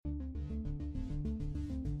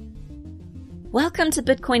Welcome to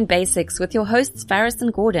Bitcoin Basics with your hosts Faris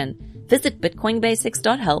and Gordon. Visit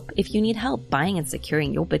bitcoinbasics.help if you need help buying and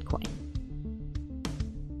securing your Bitcoin.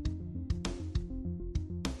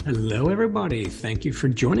 Hello, everybody. Thank you for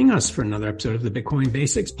joining us for another episode of the Bitcoin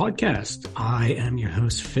Basics podcast. I am your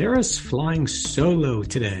host, Faris, flying solo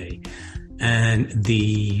today. And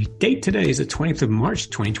the date today is the 20th of March,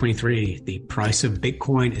 2023. The price of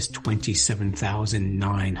Bitcoin is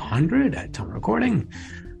 $27,900 at time of recording.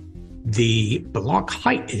 The block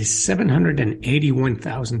height is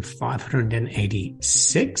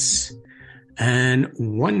 781,586. And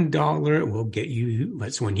 $1 will get you,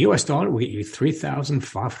 that's one US dollar, will get you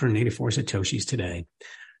 3,584 Satoshis today.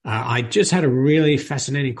 I just had a really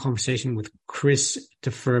fascinating conversation with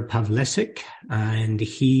Christopher Pavlesic, and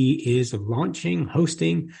he is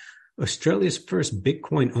hosting Australia's first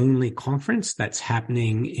Bitcoin-only conference that's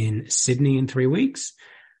happening in Sydney in 3 weeks.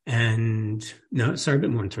 A bit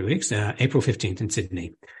more than 3 weeks, April 15th in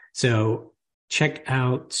Sydney. So check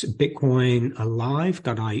out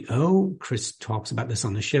bitcoinalive.io. Chris talks about this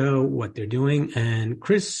on the show, what they're doing. And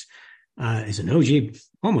Chris is an OG,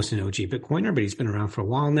 almost an OG Bitcoiner, but he's been around for a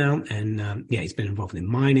while now. And he's been involved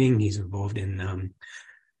in mining. He's involved in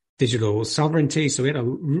digital sovereignty. So we had a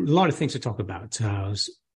lot of things to talk about. I was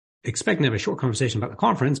expecting to have a short conversation about the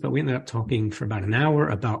conference, but we ended up talking for about an hour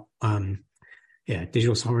about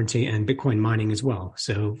digital sovereignty and Bitcoin mining as well.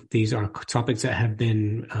 So these are topics that have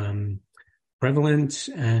been prevalent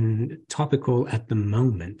and topical at the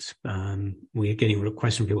moment. We are getting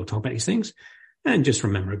requests from people to talk about these things. And just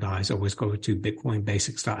remember, guys, always go to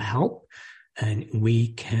bitcoinbasics.help and we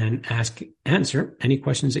can answer any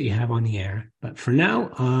questions that you have on the air. But for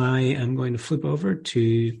now, I am going to flip over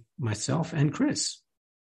to myself and Chris.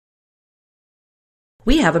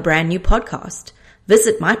 We have a brand new podcast.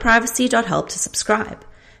 Visit myprivacy.help to subscribe.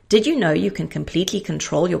 Did you know you can completely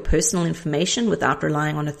control your personal information without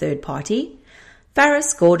relying on a third party?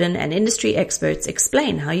 Faris, Gordon, and industry experts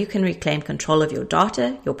explain how you can reclaim control of your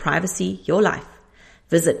data, your privacy, your life.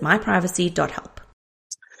 Visit myprivacy.help.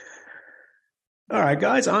 All right,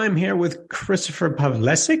 guys, I'm here with Christopher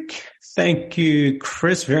Pavlesic. Thank you,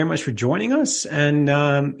 Chris, very much for joining us. And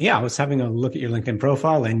I was having a look at your LinkedIn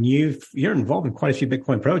profile, and you're involved in quite a few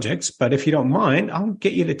Bitcoin projects. But if you don't mind, I'll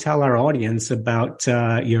get you to tell our audience about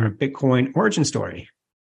your Bitcoin origin story.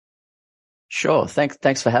 Sure.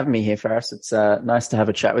 Thanks for having me here, Faris. It's nice to have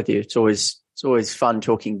a chat with you. It's always fun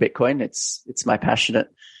talking Bitcoin. It's my passionate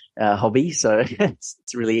hobby, so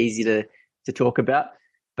it's really easy to talk about.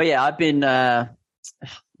 But yeah, I've been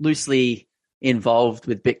loosely involved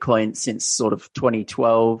with Bitcoin since sort of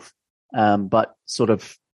 2012, but sort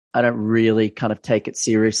of I don't really kind of take it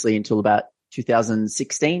seriously until about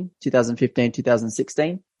 2015,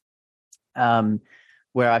 2016.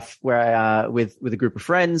 Where I with a group of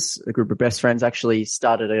friends, a group of best friends, actually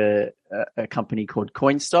started a company called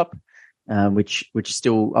CoinStop, which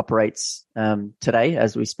still operates today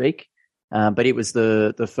as we speak. But it was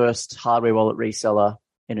the first hardware wallet reseller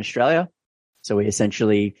in Australia. So we're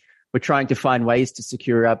trying to find ways to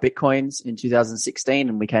secure our Bitcoins in 2016,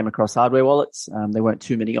 and we came across hardware wallets. There weren't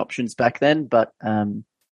too many options back then, but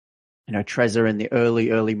Trezor and the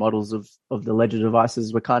early models of the Ledger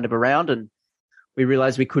devices were kind of around, and we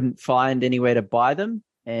realized we couldn't find anywhere to buy them.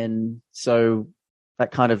 And so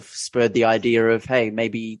that kind of spurred the idea of, hey,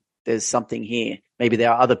 maybe there's something here. Maybe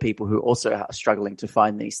there are other people who also are struggling to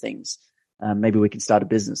find these things. Maybe we can start a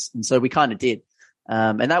business. And so we kind of did.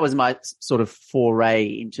 And that was my sort of foray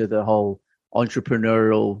into the whole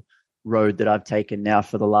entrepreneurial road that I've taken now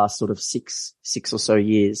for the last sort of six or so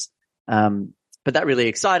years. But that really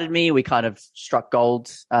excited me. We kind of struck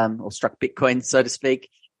gold, or struck Bitcoin, so to speak,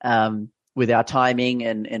 with our timing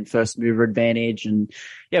and first mover advantage. And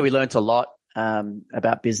we learned a lot,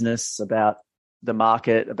 about business, about the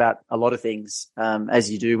market, about a lot of things. As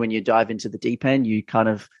you do when you dive into the deep end, you kind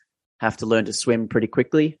of have to learn to swim pretty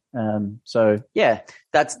quickly.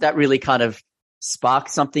 That really kind of sparked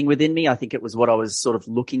something within me. I think it was what I was sort of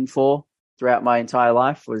looking for throughout my entire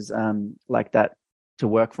life, was like that, to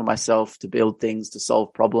work for myself, to build things, to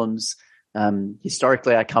solve problems.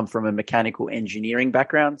 Historically, I come from a mechanical engineering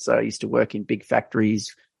background. So I used to work in big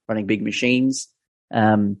factories, running big machines.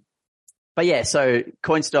 So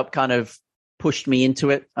CoinStop kind of pushed me into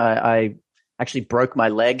it. I actually broke my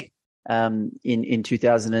leg in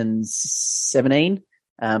 2017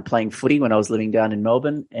 playing footy when I was living down in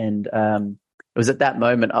Melbourne. And it was at that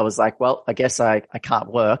moment I was like, well, I guess I can't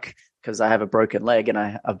work because I have a broken leg, and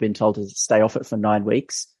I've been told to stay off it for 9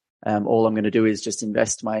 weeks. All I'm going to do is just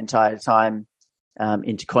invest my entire time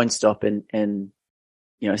into CoinStop and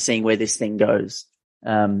seeing where this thing goes.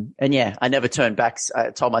 And yeah, I never turned back. I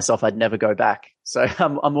told myself I'd never go back. So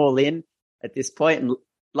I'm all in at this point, and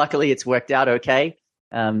luckily it's worked out okay.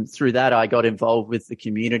 Through that, I got involved with the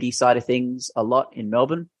community side of things a lot in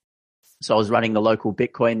Melbourne. So I was running the local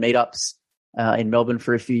Bitcoin meetups in Melbourne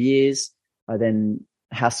for a few years. I then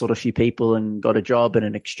hassled a few people and got a job at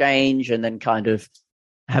an exchange, and then kind of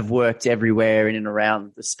have worked everywhere in and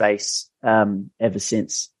around the space ever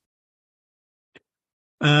since.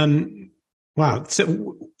 Wow.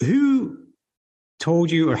 So who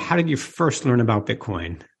told you, or how did you first learn about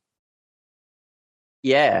Bitcoin?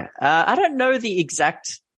 Yeah. I don't know the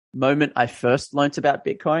exact moment I first learned about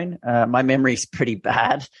Bitcoin. My memory is pretty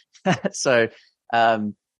bad. So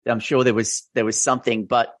I'm sure there was something,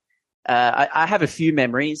 but I have a few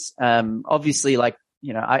memories. Obviously, like,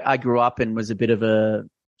 you know, I grew up and was a bit of a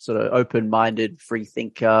sort of open-minded free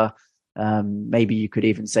thinker. Maybe you could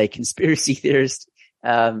even say conspiracy theorist.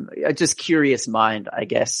 Just curious mind, I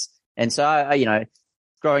guess. And so I, you know,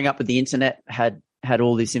 growing up with the internet had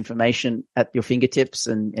all this information at your fingertips,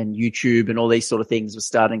 and YouTube and all these sort of things were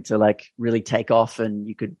starting to like really take off, and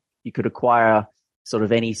you could acquire sort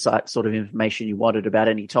of any sort of information you wanted about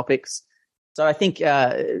any topics. So I think,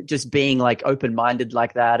 just being like open-minded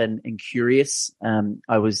like that and curious,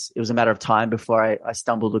 it was a matter of time before I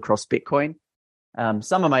stumbled across Bitcoin.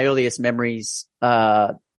 Some of my earliest memories,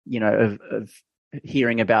 you know, of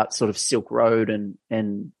hearing about sort of Silk Road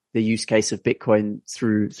and the use case of Bitcoin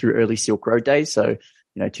through early Silk Road days. So,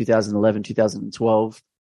 you know, 2011, 2012.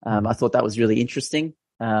 I thought that was really interesting.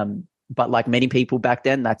 But like many people back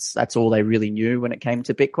then, that's all they really knew when it came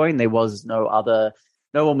to Bitcoin. There was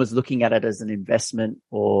no one was looking at it as an investment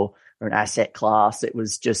or an asset class. It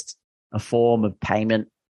was just a form of payment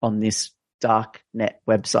on this dark net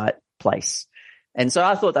website place. And so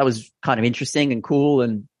I thought that was kind of interesting and cool.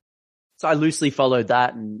 And so I loosely followed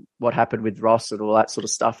that and what happened with Ross and all that sort of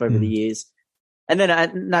stuff over the years. And then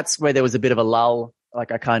and that's where there was a bit of a lull.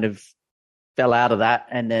 Like I kind of fell out of that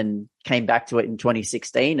and then came back to it in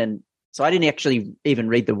 2016. And so I didn't actually even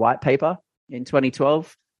read the white paper in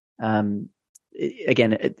 2012.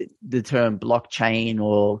 Again, the term blockchain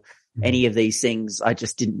or any of these things, I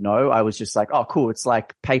just didn't know. I was just like, oh, cool. It's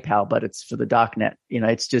like PayPal, but it's for the darknet. You know,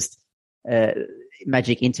 it's just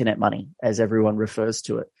magic internet money, as everyone refers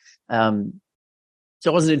to it. So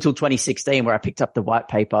it wasn't until 2016 where I picked up the white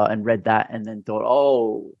paper and read that and then thought,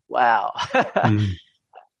 oh, wow.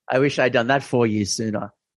 I wish I'd done that 4 years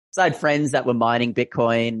sooner. So I had friends that were mining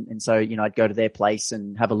Bitcoin. And so, you know, I'd go to their place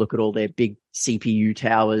and have a look at all their big CPU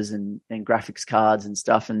towers and graphics cards and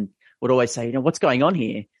stuff, and would always say, you know, what's going on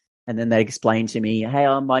here? And then they'd explain to me, hey,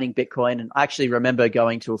 I'm mining Bitcoin. And I actually remember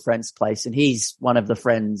going to a friend's place, and he's one of the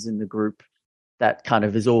friends in the group that kind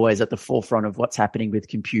of is always at the forefront of what's happening with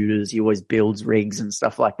computers. He always builds rigs and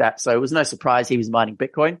stuff like that. So it was no surprise he was mining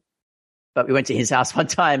Bitcoin. But we went to his house one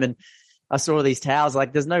time and I saw all these towers.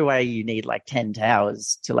 Like, there's no way you need like 10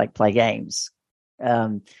 towers to like play games. He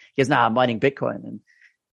goes, nah, I'm mining Bitcoin. And,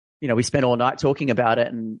 you know, we spent all night talking about it.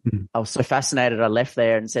 And I was so fascinated. I left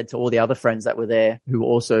there and said to all the other friends that were there who were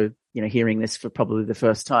also, you know, hearing this for probably the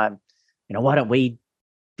first time, you know, why don't we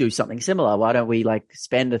do something similar? Why don't we like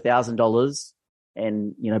spend $1,000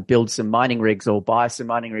 and, you know, build some mining rigs or buy some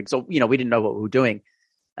mining rigs? Or, you know, we didn't know what we were doing.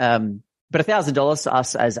 But $1,000 to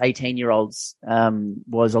us as 18-year-olds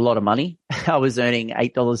was a lot of money. I was earning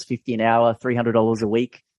 $8.50 an hour, $300 a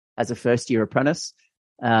week as a first-year apprentice.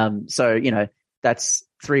 So, you know, that's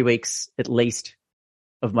 3 weeks at least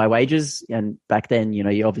of my wages. And back then, you know,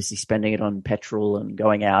 you're obviously spending it on petrol and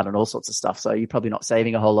going out and all sorts of stuff. So you're probably not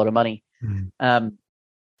saving a whole lot of money.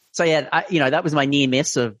 So yeah, you know, that was my near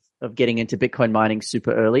miss of getting into Bitcoin mining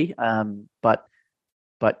super early. But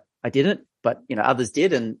I didn't. But, you know, others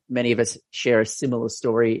did, and many of us share a similar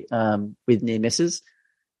story with near misses.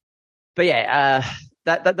 But yeah,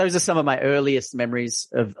 those are some of my earliest memories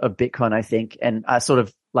of Bitcoin, I think. And I sort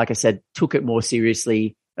of, like I said, took it more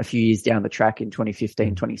seriously a few years down the track in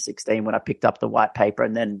 2015, 2016 when I picked up the white paper,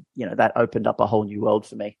 and then, you know, that opened up a whole new world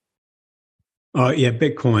for me. Yeah,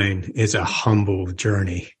 Bitcoin is a humble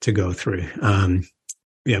journey to go through.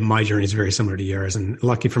 Yeah, my journey is very similar to yours, and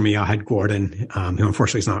lucky for me, I had Gordon, who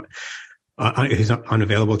unfortunately is not. He's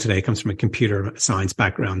unavailable today, comes from a computer science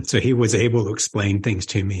background. So he was able to explain things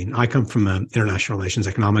to me. And I come from an international relations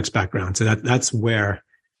economics background. So that's where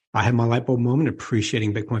I had my light bulb moment,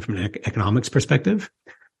 appreciating Bitcoin from an economics perspective.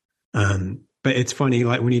 But it's funny,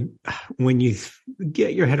 like when you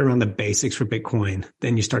get your head around the basics for Bitcoin,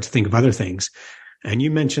 then you start to think of other things. And you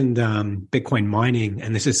mentioned Bitcoin mining.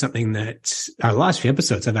 And this is something that our last few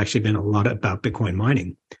episodes have actually been a lot about Bitcoin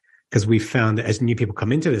mining. Because we found that as new people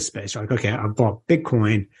come into this space, you're like, okay, I bought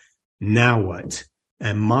Bitcoin. Now what?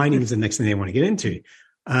 and mining is the next thing they want to get into.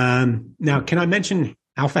 Now, can I mention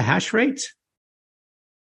Alpha Hashrate?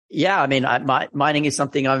 Yeah, I mean, mining is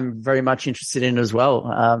something I'm very much interested in as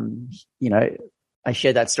well. I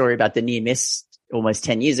shared that story about the near miss almost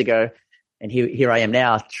 10 years ago, and here I am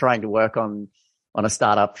now trying to work on a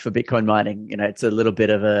startup for Bitcoin mining. It's a little bit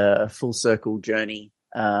of a full circle journey.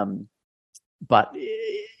 But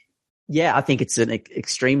yeah, I think it's an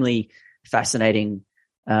extremely fascinating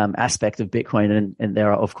aspect of Bitcoin, and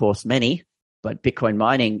there are of course many, but Bitcoin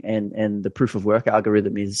mining and the proof of work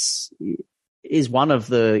algorithm is one of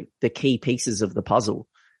the key pieces of the puzzle,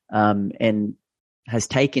 and has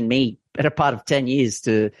taken me better part of 10 years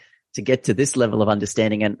to get to this level of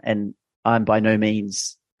understanding. And I'm by no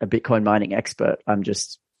means a Bitcoin mining expert. I'm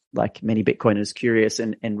just, like many Bitcoiners, curious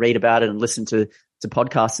and read about it and listen to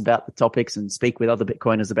podcasts about the topics and speak with other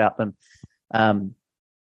Bitcoiners about them.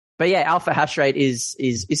 But yeah, Alpha Hashrate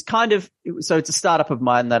is kind of, so it's a startup of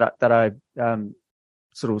mine that I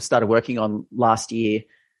sort of started working on last year.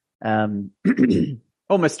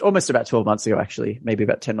 Almost about 12 months ago, actually, maybe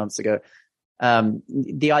about 10 months ago.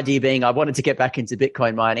 The idea being I wanted to get back into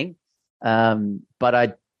Bitcoin mining, but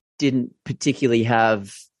I didn't particularly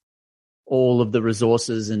have all of the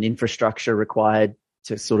resources and infrastructure required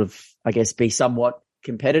to sort of, I guess, be somewhat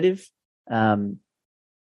competitive. So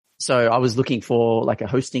I was looking for like a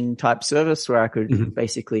hosting type service where I could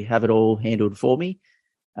basically have it all handled for me.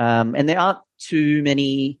 And there aren't too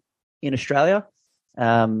many in Australia.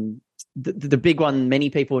 The big one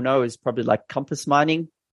many people know is probably like Compass Mining.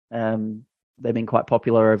 They've been quite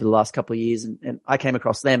popular over the last couple of years, and I came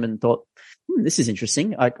across them and thought, this is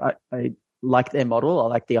interesting. I like their model. I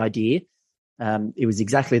like the idea. It was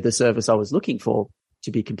exactly the service I was looking for,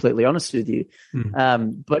 to be completely honest with you.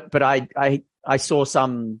 But I saw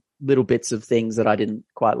some little bits of things that I didn't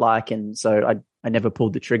quite like, and so I never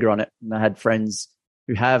pulled the trigger on it. And I had friends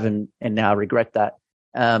who have, and now regret that.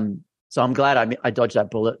 So I'm glad I dodged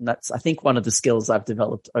that bullet. And that's, I think, one of the skills I've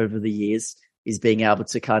developed over the years is being able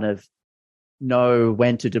to kind of know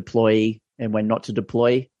when to deploy and when not to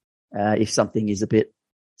deploy. If something is a bit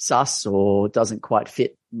sus or doesn't quite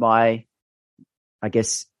fit my, I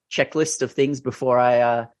guess, checklist of things before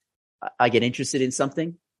I get interested in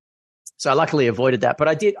something. So I luckily avoided that, but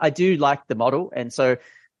I do like the model. And so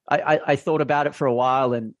I thought about it for a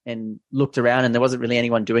while and looked around, and there wasn't really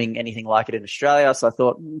anyone doing anything like it in Australia. So I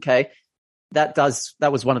thought, okay, that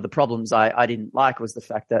was one of the problems I didn't like, was the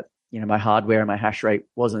fact that, my hardware and my hash rate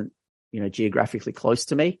wasn't, geographically close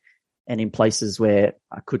to me, and in places where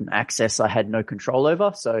I couldn't access, I had no control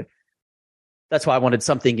over. So that's why I wanted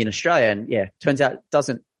something in Australia. And yeah, turns out it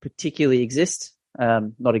doesn't particularly exist.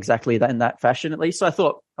 Not exactly in that fashion, at least. So I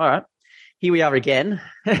thought, all right, here we are again,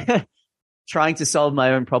 trying to solve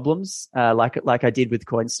my own problems, like I did with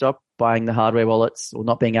CoinStop, buying the hardware wallets, or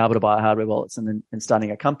not being able to buy hardware wallets, and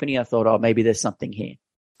starting a company. I thought, oh, maybe there's something here.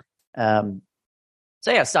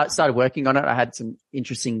 So yeah, started working on it. I had some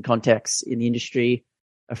interesting contacts in the industry.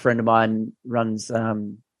 A friend of mine runs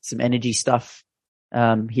some energy stuff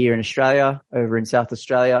here in Australia, over in South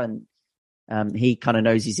Australia, and he kind of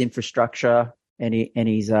knows his infrastructure and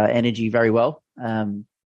his energy very well. And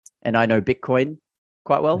I know Bitcoin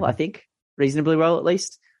quite well, I think, reasonably well at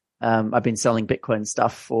least. I've been selling Bitcoin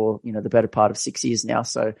stuff for, the better part of 6 years now,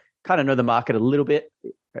 so kind of know the market a little bit,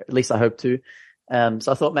 at least I hope to.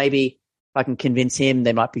 So I thought maybe if I can convince him,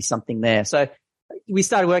 there might be something there. So we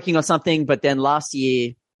started working on something, but then last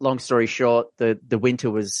year, long story short, the winter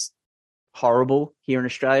was horrible here in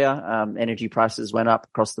Australia. Energy prices went up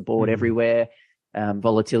across the board everywhere.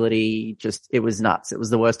 Volatility, it was nuts. It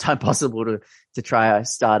was the worst time possible to try to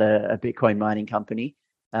start a Bitcoin mining company.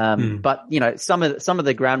 But some of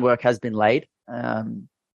the groundwork has been laid.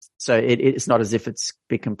 So it's not as if it's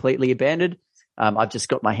been completely abandoned. I've just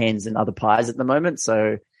got my hands in other pies at the moment.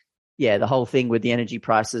 So yeah, the whole thing with the energy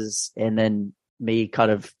prices and then me kind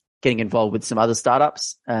of getting involved with some other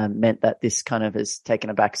startups, meant that this kind of has taken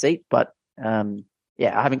a back seat. But,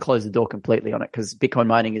 yeah, I haven't closed the door completely on it, because Bitcoin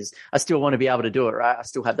mining I still want to be able to do it, right? I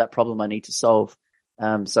still have that problem I need to solve.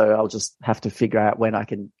 So I'll just have to figure out when I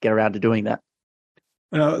can get around to doing that.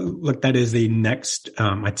 Look, that is the next,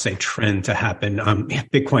 I'd say, trend to happen.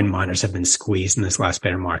 Bitcoin miners have been squeezed in this last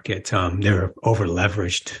bear market. They're over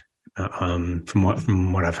leveraged,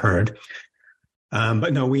 from what I've heard.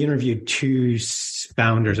 But no, we interviewed two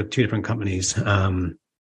founders of two different companies,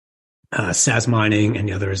 SAS Mining, and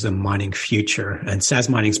the other is the Mining Future. And SAS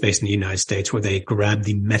Mining is based in the United States, where they grab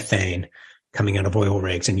the methane coming out of oil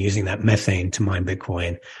rigs and using that methane to mine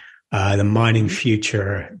Bitcoin. The Mining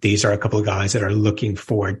Future, these are a couple of guys that are looking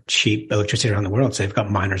for cheap electricity around the world. So they've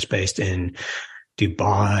got miners based in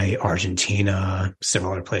Dubai, Argentina,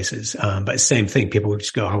 several other places. But same thing. People would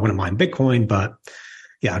just go, I want to mine Bitcoin, but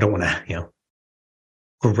I don't want to,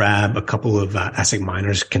 grab a couple of ASIC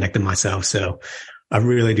miners, connect them myself. So I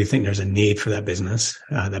really do think there's a need for that business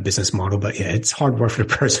model. But it's hard work for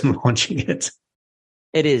the person launching it.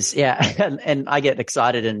 It is. Yeah. And I get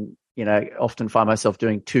excited and, often find myself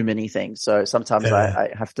doing too many things. So sometimes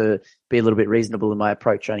I have to be a little bit reasonable in my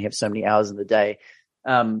approach. I only have so many hours in the day.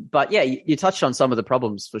 But yeah, you touched on some of the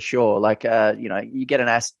problems for sure. Like, you get an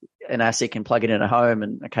ASIC and plug it in at home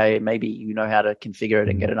and okay, maybe you know how to configure it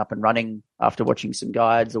and get it up and running after watching some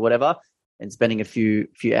guides or whatever and spending a few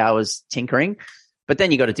hours tinkering. But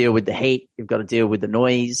then you got to deal with the heat. You've got to deal with the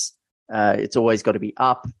noise. It's always got to be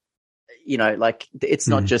up. It's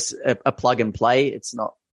not just a plug and play. It's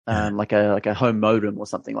not, like a home modem or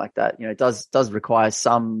something like that. It does require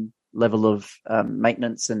some level of,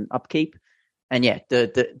 maintenance and upkeep. And yeah,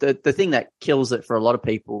 the thing that kills it for a lot of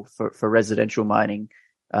people for residential mining,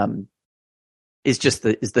 is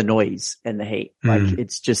the noise and the heat. Like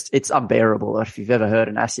it's unbearable. If you've ever heard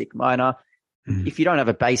an ASIC miner, if you don't have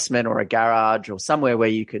a basement or a garage or somewhere where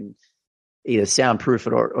you can either soundproof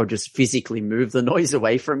it or just physically move the noise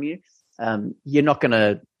away from you, you're not going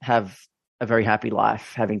to have a very happy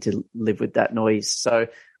life having to live with that noise. So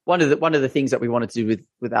one of the things that we wanted to do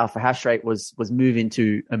with Alpha Hashrate was move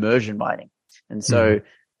into immersion mining. And so,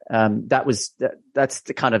 that's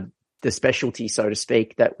the kind of the specialty, so to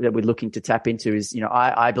speak, that we're looking to tap into is,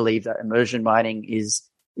 I believe that immersion mining is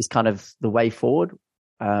kind of the way forward.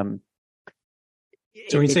 So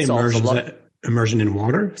when you say immersion, is that immersion in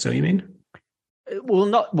water? So you mean? Well,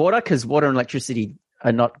 not water, because water and electricity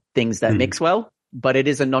are not things that mix well, but it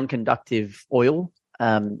is a non-conductive oil,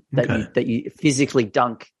 that you physically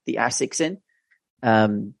dunk the ASICs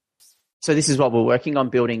in. So this is what we're working on,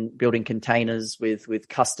 building containers with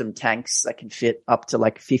custom tanks that can fit up to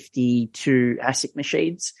like 52 ASIC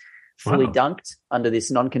machines fully dunked under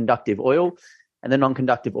this non-conductive oil. And the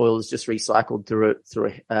non-conductive oil is just recycled through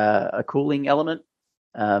a cooling element.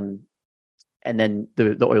 And then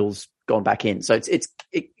the oil's gone back in. So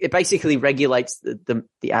it basically regulates the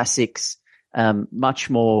ASICs, much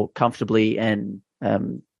more comfortably and,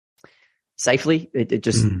 safely. It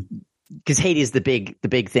just, because heat is the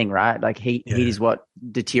big thing, right? Like heat is what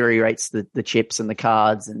deteriorates the chips and the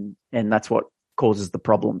cards, and that's what causes the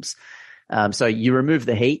problems. So you remove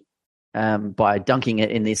the heat by dunking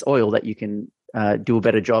it in this oil that you can do a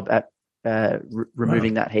better job at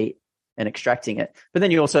removing that heat and extracting it. But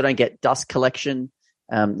then you also don't get dust collection.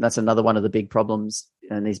 That's another one of the big problems.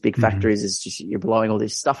 And these big factories is just you're blowing all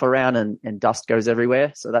this stuff around and dust goes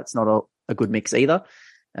everywhere. So that's not a good mix either.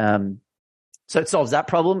 So it solves that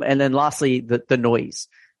problem. And then lastly, the noise.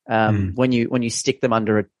 When you stick them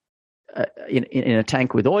under in a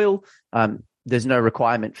tank with oil, there's no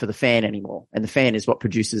requirement for the fan anymore. And the fan is what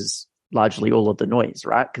produces largely all of the noise,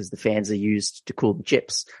 right? Because the fans are used to cool the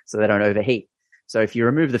chips so they don't overheat. So if you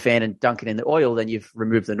remove the fan and dunk it in the oil, then you've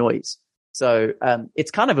removed the noise. So,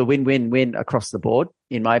 it's kind of a win-win-win across the board,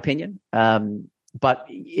 in my opinion. But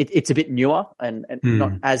it's a bit newer and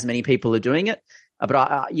not as many people are doing it.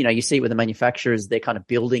 But you see it with the manufacturers, they're kind of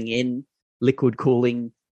building in liquid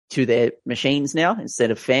cooling to their machines now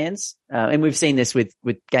instead of fans. And we've seen this with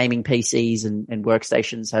gaming PCs and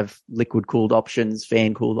workstations have liquid cooled options,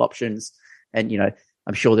 fan cooled options. And,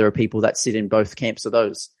 I'm sure there are people that sit in both camps of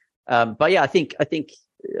those. But yeah, I think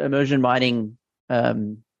immersion mining,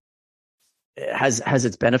 has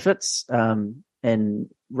its benefits. And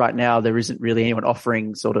right now there isn't really anyone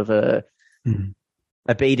offering sort of a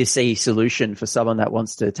B2C solution for someone that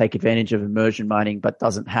wants to take advantage of immersion mining, but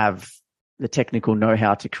doesn't have the technical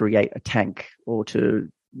know-how to create a tank or to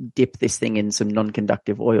dip this thing in some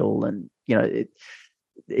non-conductive oil. And,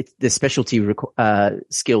 it's the specialty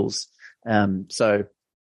skills. So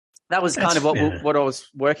that was kind of what I was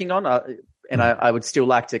working on. And I would still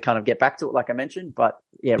like to kind of get back to it, like I mentioned, but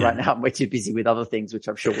right now I'm way too busy with other things, which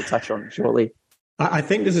I'm sure we'll touch on shortly. I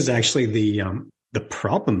think this is actually the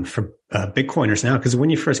problem for Bitcoiners now, because when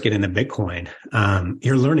you first get into Bitcoin,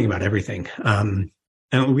 you're learning about everything. And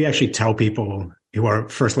we actually tell people who are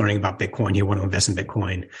first learning about Bitcoin, you want to invest in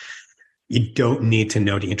Bitcoin, you don't need to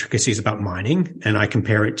know the intricacies about mining. And I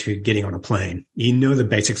compare it to getting on a plane. You know the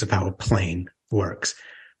basics of how a plane works,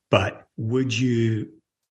 but would you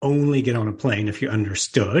only get on a plane if you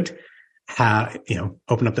understood how,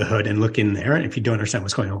 open up the hood and look in there? And if you don't understand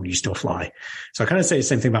what's going on, you still fly. So I kind of say the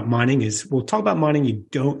same thing about mining is we'll talk about mining. You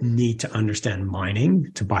don't need to understand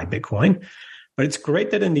mining to buy Bitcoin, but it's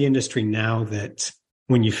great that in the industry now that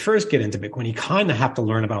when you first get into Bitcoin, you kind of have to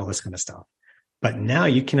learn about all this kind of stuff. But now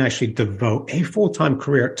you can actually devote a full-time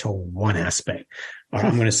career to one aspect. Or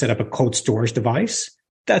I'm going to set up a cold storage device.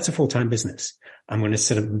 That's a full-time business. I'm going to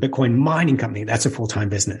set up a Bitcoin mining company. That's a full-time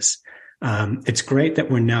business. It's great that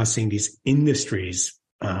we're now seeing these industries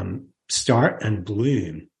start and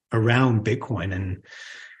bloom around Bitcoin. And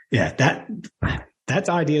yeah, that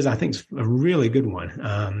idea is, I think, is a really good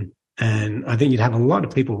one. And I think you'd have a lot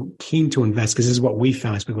of people keen to invest, because this is what we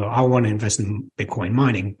found is people go, I want to invest in Bitcoin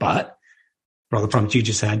mining, but for all the problems you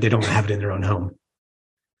just said, they don't have it in their own home.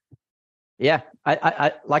 Yeah.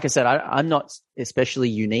 I like I said, I'm not especially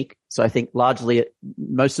unique. So I think largely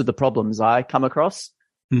most of the problems I come across,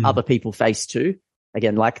 other people face too.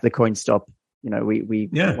 Again, like the CoinStop, we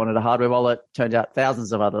wanted a hardware wallet. Turned out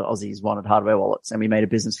thousands of other Aussies wanted hardware wallets, and we made a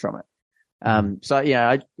business from it. So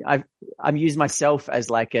yeah, I'm used myself as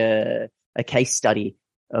like a case study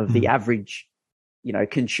of the average,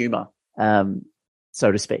 consumer,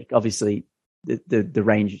 so to speak. Obviously the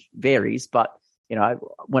range varies, but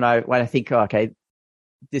when I think, okay,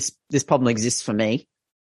 this problem exists for me,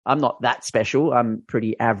 I'm not that special. I'm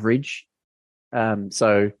pretty average.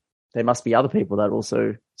 So there must be other people that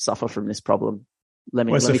also suffer from this problem. Let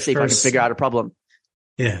me see if I can figure out a problem.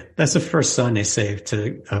 Yeah, that's the first sign they say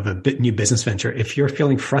of a new business venture. If you're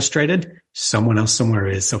feeling frustrated, someone else somewhere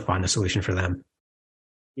is, so find a solution for them.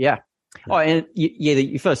 Yeah. Oh, and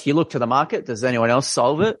you first look to the market. Does anyone else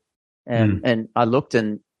solve it? And I looked,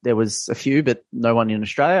 and there was a few, but no one in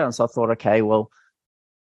Australia. And so I thought, okay, well,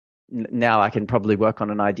 now I can probably work on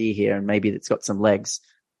an idea here, and maybe it's got some legs.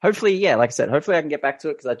 Hopefully, yeah, like I said, hopefully I can get back to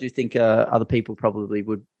it, because I do think other people probably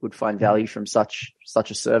would find value from such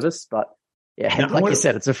a service. But yeah, now, like you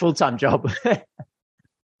said, it's a full-time job.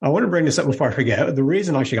 I want to bring this up before I forget. The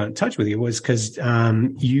reason I actually got in touch with you was because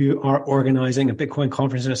you are organizing a Bitcoin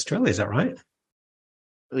conference in Australia. Is that right?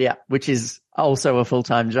 Yeah, which is also a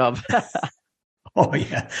full-time job. Oh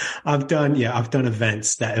yeah, I've done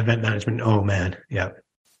events, that event management. Oh man, yeah.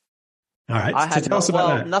 All right, so tell us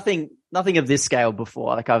about that. Nothing of this scale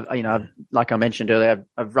before. Like like I mentioned earlier,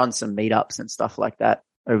 I've run some meetups and stuff like that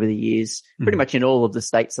over the years, pretty much in all of the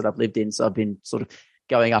states that I've lived in. So I've been sort of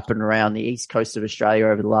going up and around the east coast of Australia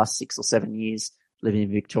over the last 6 or 7 years, living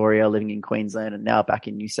in Victoria, living in Queensland, and now back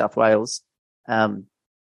in New South Wales. I've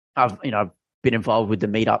been involved with the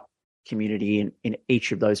meetup community in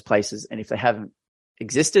each of those places, and if they haven't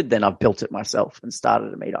existed, then I've built it myself and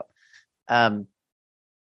started a meetup.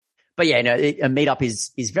 But yeah, a meetup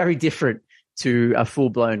is very different to a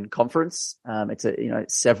full-blown conference.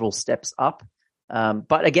 It's several steps up.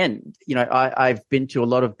 But again, I've been to a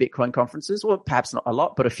lot of Bitcoin conferences, or perhaps not a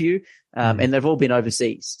lot, but a few, and they've all been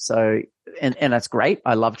overseas. So, and that's great.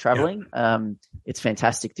 I love traveling. Yeah. It's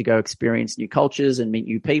fantastic to go experience new cultures and meet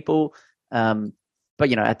new people.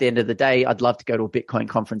 But at the end of the day, I'd love to go to a Bitcoin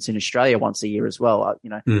conference in Australia once a year as well.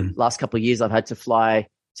 Last couple of years, I've had to fly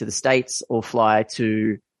to the States or fly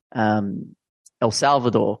to El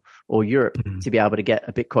Salvador or Europe to be able to get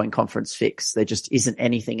a Bitcoin conference fix. There just isn't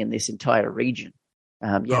anything in this entire region.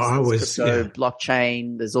 There's crypto,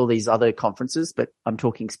 blockchain, there's all these other conferences, but I'm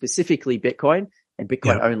talking specifically Bitcoin and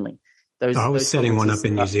Bitcoin only. I was setting one up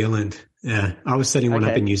in New Zealand. Yeah, I was setting one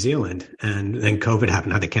up in New Zealand, and then COVID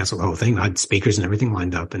happened. I had to cancel the whole thing. I had speakers and everything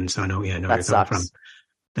lined up, and so I know where you're coming from.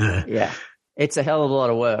 Yeah, it's a hell of a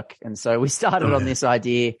lot of work. And so we started on this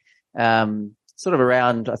idea sort of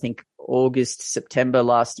around, I think, August, September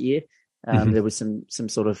last year. There was some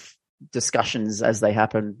sort of discussions as they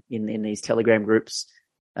happen in these Telegram groups,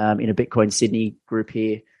 in a Bitcoin Sydney group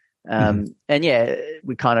here. And yeah,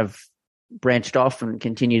 we kind of branched off and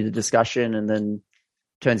continued the discussion. And then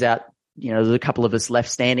turns out, there's a couple of us left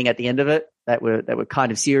standing at the end of it that were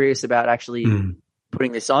kind of serious about actually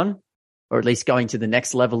putting this on, or at least going to the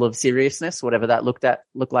next level of seriousness, whatever that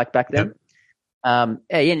looked like back then.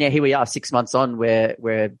 Here we are 6 months on.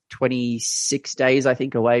 We're 26 days, I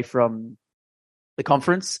think, away from the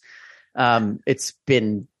conference. It's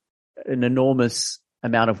been an enormous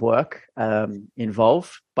amount of work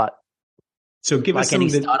involved, but so give us some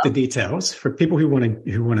of the details for people who want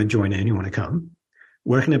to join in, who want to come.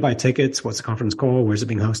 Where can they buy tickets? What's the conference called? Where's it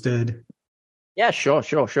being hosted? Yeah, sure.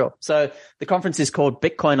 So the conference is called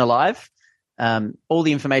Bitcoin Alive. All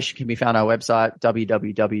the information can be found on our website,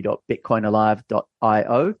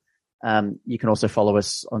 www.bitcoinalive.io. You can also follow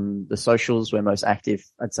us on the socials. We're most active,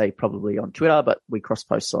 I'd say, probably on Twitter, but we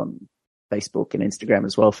cross-post on Facebook and Instagram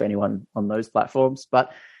as well for anyone on those platforms.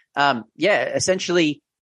 But essentially,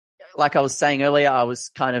 like I was saying earlier, I was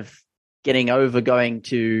kind of getting over going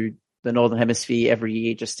to the Northern Hemisphere every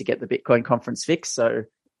year just to get the Bitcoin conference fixed. So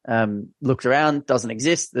looked around, doesn't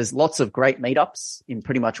exist. There's lots of great meetups in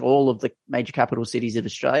pretty much all of the major capital cities of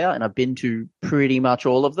Australia, and I've been to pretty much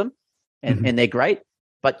all of them, and they're great.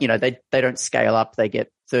 But, they don't scale up. They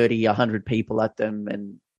get 30, 100 people at them,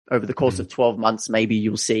 and over the course of 12 months, maybe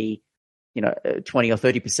you'll see, 20 or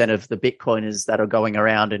 30% of the Bitcoiners that are going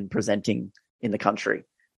around and presenting in the country.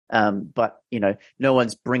 But, no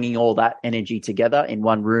one's bringing all that energy together in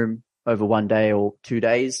one room over 1 day or 2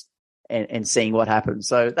 days and seeing what happens.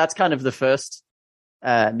 So that's kind of the first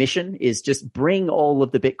mission, is just bring all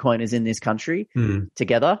of the Bitcoiners in this country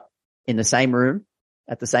together in the same room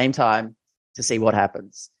at the same time to see what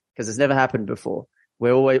happens, because it's never happened before.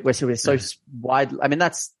 We're so wide. I mean,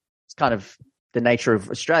 that's kind of the nature of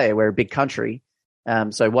Australia. We're a big country.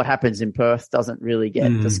 So what happens in Perth doesn't really get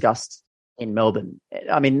discussed in Melbourne.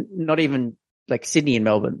 I mean, not even like Sydney and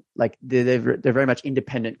Melbourne, like they're very much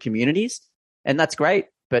independent communities, and that's great.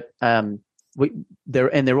 But,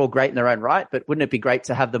 they're all great in their own right, but wouldn't it be great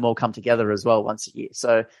to have them all come together as well once a year?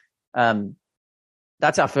 So,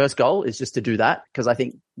 that's our first goal, is just to do that, because I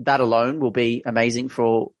think that alone will be amazing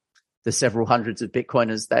for the several hundreds of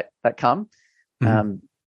Bitcoiners that come.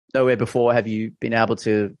 Nowhere before have you been able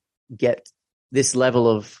to get this level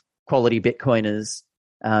of quality Bitcoiners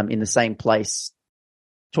in the same place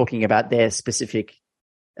talking about their specific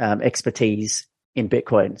expertise in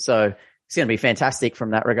Bitcoin. So it's going to be fantastic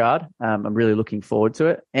from that regard. I'm really looking forward to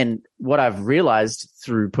it. And what I've realized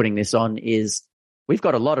through putting this on is we've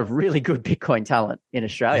got a lot of really good Bitcoin talent in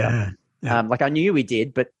Australia. Yeah. Like I knew we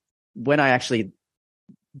did, but when I actually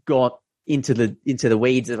got into the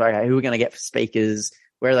weeds of, okay, who are going to get for speakers,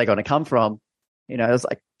 where are they going to come from? It was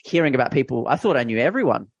like hearing about people. I thought I knew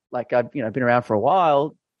everyone. Like I've, been around for a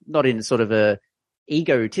while, not in sort of a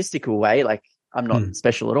egotistical way. Like I'm not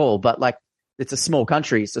special at all, but like it's a small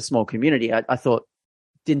country. It's a small community. I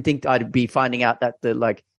didn't think I'd be finding out that the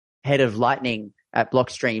like head of Lightning at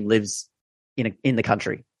Blockstream lives in the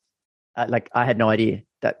country. Like I had no idea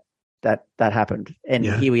that happened. And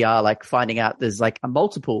here we are, like finding out there's like a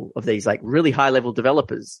multiple of these like really high level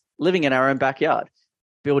developers living in our own backyard,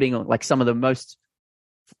 building like some of the most,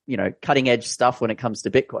 cutting edge stuff when it comes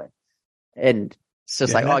to Bitcoin. And it's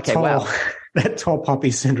just wow. That tall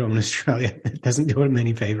poppy syndrome in Australia doesn't do it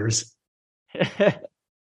many favors.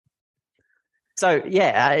 So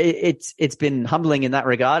it's been humbling in that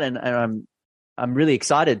regard. And I'm really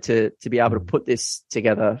excited to be able to put this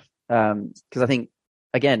together. Cause I think,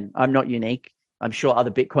 again, I'm not unique. I'm sure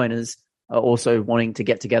other Bitcoiners are also wanting to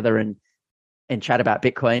get together and chat about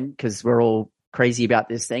Bitcoin, because we're all crazy about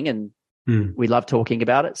this thing and we love talking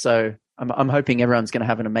about it. So I'm hoping everyone's going to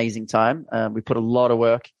have an amazing time. We put a lot of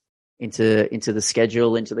work into the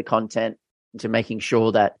schedule, into the content, into making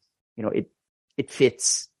sure that, it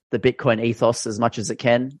fits the Bitcoin ethos as much as it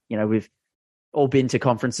can. We've all been to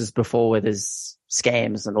conferences before where there's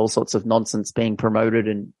scams and all sorts of nonsense being promoted.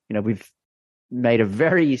 And, we've made a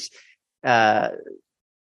very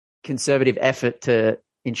conservative effort to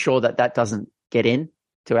ensure that doesn't get in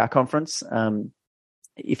to our conference.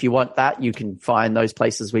 If you want that, you can find those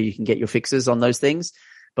places where you can get your fixes on those things,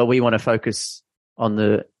 but we want to focus on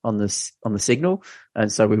the signal.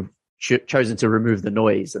 And so we've chosen to remove the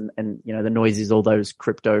noise, and the noise is all those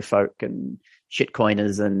crypto folk and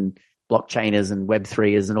shitcoiners and blockchainers and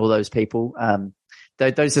Web3ers and all those people.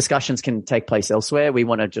 Those discussions can take place elsewhere. We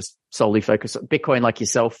want to just solely focus on Bitcoin, like you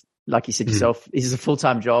said yourself, is a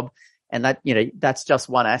full-time job. And that's just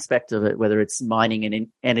one aspect of it, whether it's mining and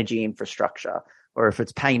energy infrastructure, or if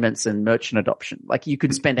it's payments and merchant adoption. Like you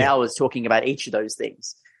could spend hours talking about each of those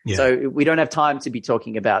things. Yeah. So we don't have time to be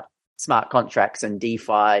talking about smart contracts and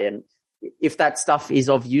DeFi. And if that stuff is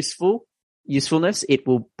of usefulness, it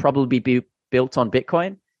will probably be built on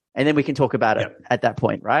Bitcoin. And then we can talk about it at that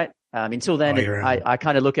point, right? Until then, I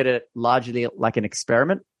kind of look at it largely like an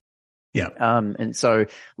experiment. Yeah. And so a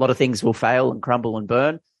lot of things will fail and crumble and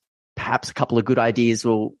burn. Perhaps a couple of good ideas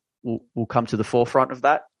will come to the forefront of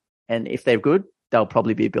that. And if they're good, they'll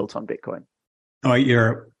probably be built on Bitcoin. Oh,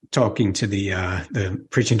 you're talking to the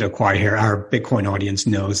preaching to the choir here. Our Bitcoin audience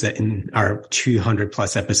knows that in our 200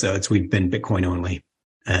 plus episodes, we've been Bitcoin only.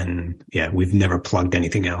 And we've never plugged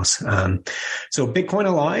anything else. So Bitcoin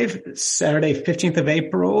Alive, Saturday, 15th of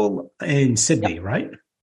April in Sydney, right?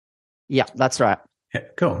 Yeah, that's right. Yeah,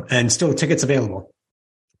 cool. And still tickets available?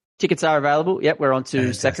 Tickets are available. Yep, we're on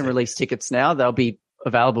to second release tickets now. They'll be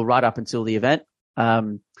available right up until the event.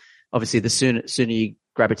 Obviously, the sooner you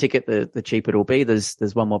grab a ticket, the cheaper it'll be. There's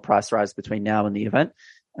one more price rise between now and the event.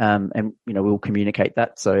 And we'll communicate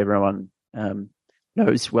that so everyone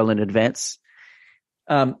knows well in advance.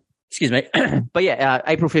 Excuse me. But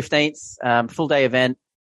April 15th, full day event.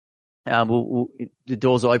 The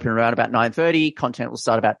doors will open around about 9:30. Content will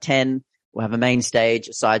start about 10. We'll have a main stage,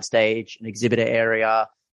 a side stage, an exhibitor area,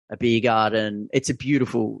 a beer garden. It's a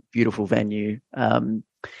beautiful, beautiful venue.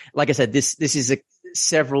 Like I said, this is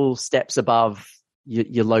several steps above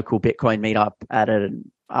your local Bitcoin meetup at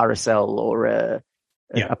an RSL or a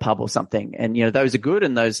pub or something. And, those are good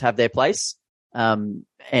and those have their place. And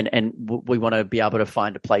we want to be able to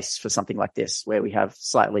find a place for something like this where we have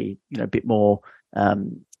slightly, a bit more, I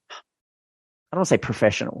don't want to say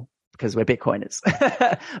professional because we're Bitcoiners,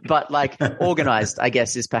 but like organized, I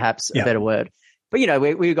guess is perhaps a better word. But,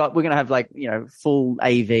 we're going to have full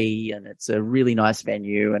AV and it's a really nice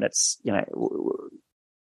venue and it's,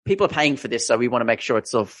 people are paying for this. So we want to make sure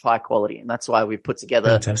it's of high quality. And that's why we've put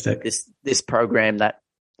together this program that,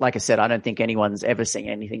 like I said, I don't think anyone's ever seen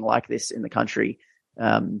anything like this in the country.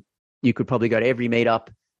 You could probably go to every meetup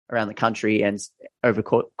around the country and over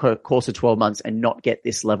course of 12 months and not get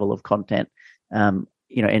this level of content. And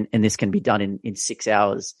this can be done in 6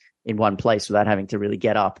 hours in one place without having to really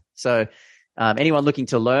get up. So, anyone looking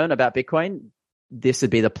to learn about Bitcoin, this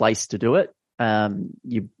would be the place to do it.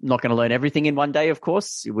 You're not going to learn everything in one day, of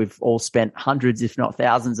course. We've all spent hundreds, if not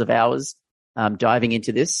thousands of hours, diving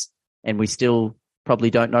into this, and we still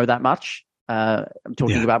probably don't know that much. I'm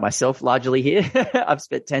talking about myself largely here. I've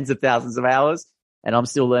spent tens of thousands of hours and I'm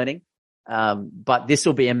still learning. But this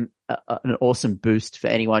will be an awesome boost for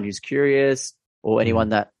anyone who's curious or anyone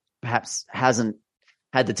that perhaps hasn't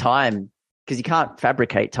had the time, because you can't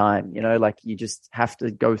fabricate time, you just have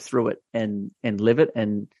to go through it and live it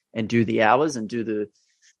and do the hours and do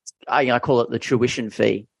I call it the tuition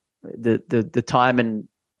fee, the time and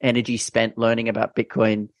energy spent learning about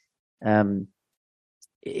Bitcoin.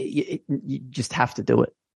 You just have to do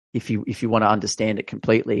it if you want to understand it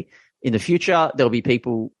completely. In the future, there'll be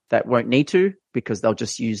people that won't need to because they'll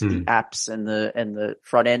just use the apps and the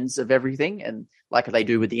front ends of everything, and like they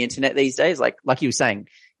do with the internet these days. Like you were saying,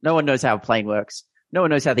 no one knows how a plane works. No one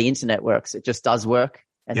knows how the internet works. It just does work,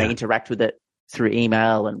 and they interact with it through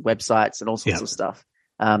email and websites and all sorts of stuff.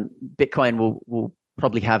 Bitcoin will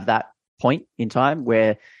probably have that point in time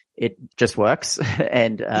where it just works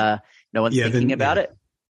and no one's thinking about it.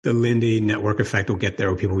 The Lindy network effect will get there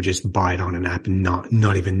where people will just buy it on an app and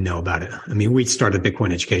not even know about it. I mean, we started a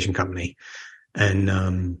Bitcoin education company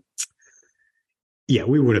and,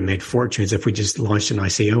 we would have made fortunes if we just launched an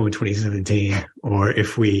ICO in 2017 or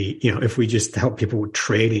if we just help people with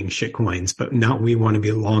trading shitcoins, but now we want to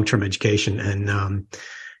be long-term education. And,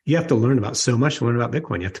 you have to learn about so much to learn about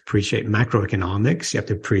Bitcoin. You have to appreciate macroeconomics. You have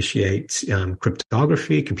to appreciate,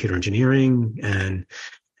 cryptography, computer engineering, and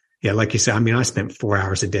like you said, I mean, I spent 4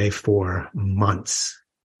 hours a day for months,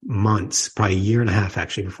 probably a year and a half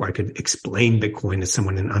actually, before I could explain Bitcoin to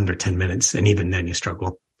someone in under 10 minutes. And even then you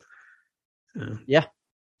struggle. Yeah.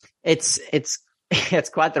 It's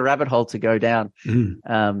quite the rabbit hole to go down.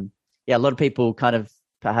 A lot of people kind of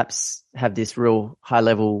perhaps have this real high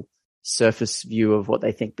level surface view of what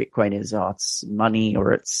they think Bitcoin is. Oh, it's money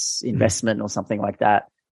or it's investment or something like that.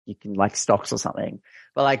 You can like stocks or something.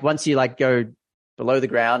 But like once you like go below the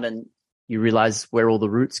ground and you realize where all the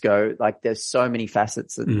roots go, like there's so many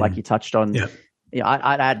facets that, like you touched on.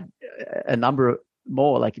 I'd add a number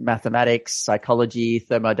more like mathematics, psychology,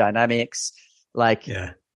 thermodynamics.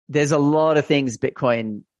 There's a lot of things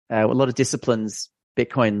Bitcoin, a lot of disciplines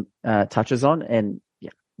Bitcoin touches on, and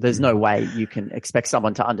there's no way you can expect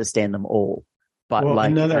someone to understand them all. But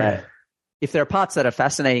if there are parts that are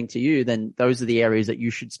fascinating to you, then those are the areas that you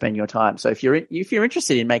should spend your time. So if you're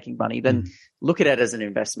interested in making money, then look at it as an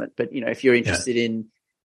investment. But if you're interested in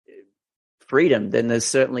freedom, then there's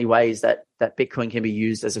certainly ways that Bitcoin can be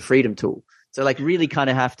used as a freedom tool. So like really kind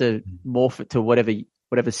of have to morph it to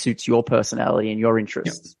whatever suits your personality and your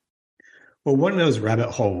interests. Well, one of those rabbit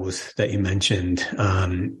holes that you mentioned,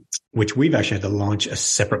 which we've actually had to launch a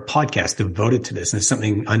separate podcast devoted to this, and it's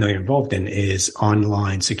something I know you're involved in, is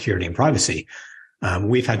online security and privacy.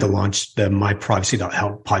 We've had to launch the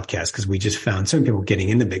myprivacy.help podcast because we just found some people getting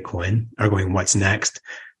into Bitcoin are going, what's next?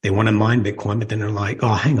 They want to mine Bitcoin, but then they're like,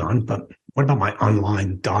 oh, hang on, but what about my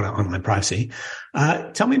online privacy?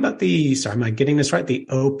 Tell me about am I getting this right? The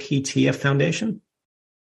OPTF Foundation?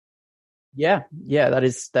 Yeah, that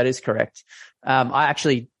is correct. I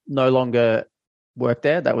actually no longer work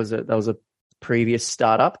there. That was a previous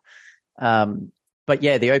startup. But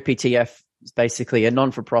yeah, the OPTF is basically a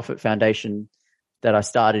non-for-profit foundation that I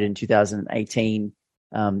started in 2018,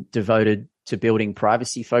 devoted to building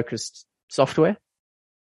privacy-focused software.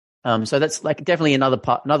 So that's like definitely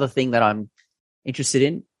another thing that I'm interested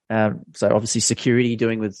in. So obviously security,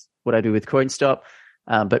 doing with what I do with CoinStop.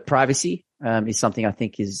 But privacy is something I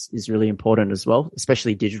think is really important as well,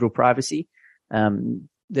 especially digital privacy.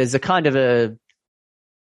 There's a kind of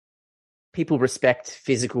people respect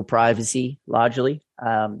physical privacy largely.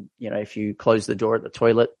 If you close the door at the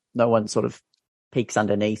toilet, no one sort of peeks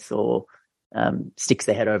underneath or sticks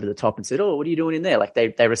their head over the top and said, "Oh, what are you doing in there?" Like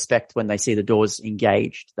they respect when they see the doors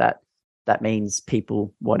engaged, that means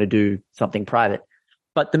people want to do something private.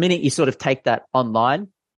 But the minute you sort of take that online,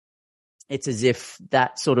 it's as if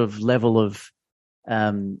that sort of level of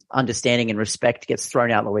understanding and respect gets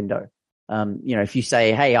thrown out the window. If you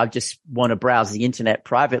say, "Hey, I just want to browse the internet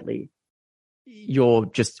privately," you're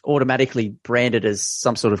just automatically branded as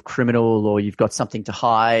some sort of criminal, or you've got something to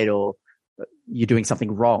hide, or you're doing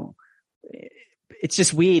something wrong. It's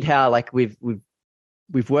just weird how like we've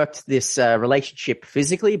worked this relationship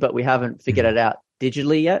physically, but we haven't figured it out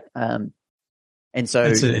digitally yet. And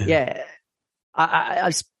so,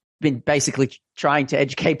 I've been basically trying to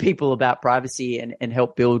educate people about privacy and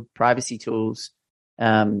help build privacy tools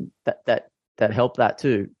that help that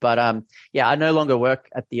too. But I no longer work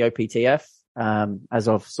at the OPTF as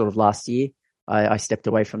of sort of last year. I stepped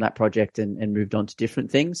away from that project and moved on to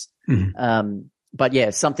different things. Mm-hmm. But yeah,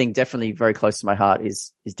 something definitely very close to my heart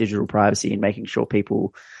is digital privacy and making sure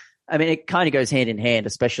people, I mean, it kind of goes hand in hand,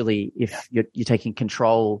 especially if you're taking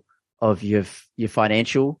control of your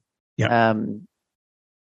financial,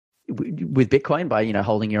 with Bitcoin by,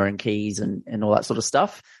 holding your own keys and all that sort of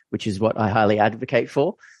stuff, which is what I highly advocate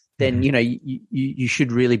for. Then, you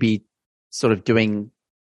should really be sort of doing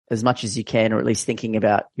as much as you can, or at least thinking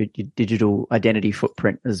about your digital identity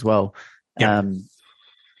footprint as well. Yeah.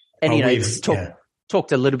 It's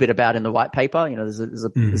talked a little bit about in the white paper. There's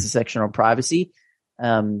a section on privacy.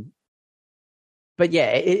 But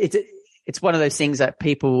yeah, it's one of those things that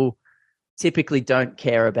people typically don't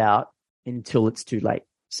care about until it's too late.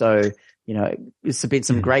 So, there's been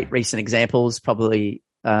some great recent examples, probably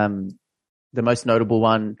the most notable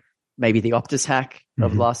one, maybe the Optus hack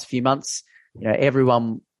of the last few months.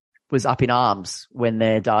 Everyone was up in arms when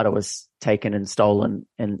their data was taken and stolen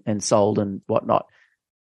and sold and whatnot.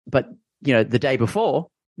 But, the day before,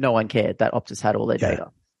 no one cared that Optus had all their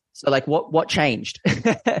data. So like what changed?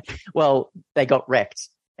 Well, they got wrecked.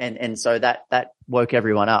 And so that woke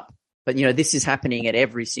everyone up. But, this is happening at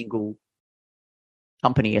every single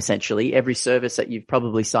company, essentially. Every service that you've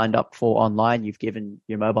probably signed up for online, you've given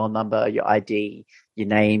your mobile number, your ID, your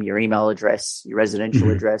name, your email address, your residential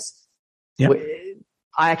address. Yep.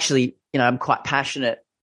 I actually, I'm quite passionate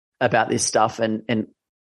about this stuff, and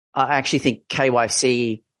I actually think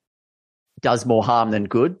KYC does more harm than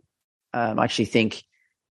good. I actually think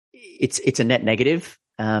it's a net negative.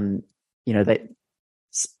 And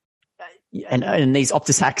these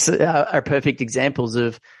Optus hacks are perfect examples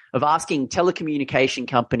of asking telecommunication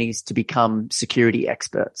companies to become security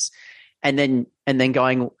experts, and then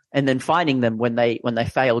finding them when they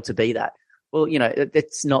fail to be that. Well,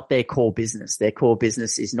 that's not their core business. Their core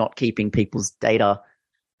business is not keeping people's data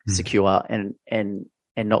secure and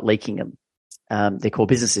not leaking them. Their core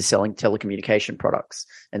business is selling telecommunication products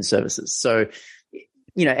and services. So,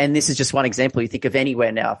 and this is just one example. You think of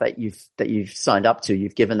anywhere now that you've signed up to,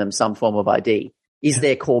 you've given them some form of ID. Is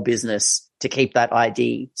their core business to keep that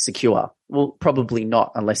ID secure? Well, probably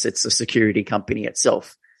not, unless it's a security company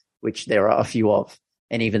itself, which there are a few of.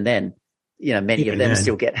 And even then, many of them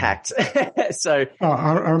still get hacked. So,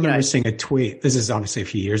 I remember seeing a tweet. This is obviously a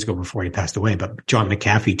few years ago before he passed away, but John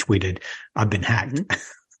McAfee tweeted, "I've been hacked."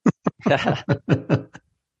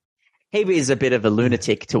 He was a bit of a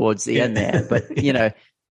lunatic towards the end there, but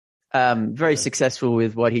very successful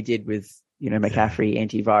with what he did with McAfee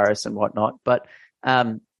antivirus and whatnot. But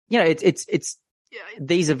it's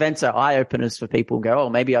these events are eye openers for people and go, "Oh,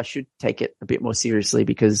 maybe I should take it a bit more seriously,"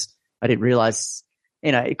 because I didn't realize.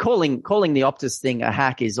 Calling the Optus thing a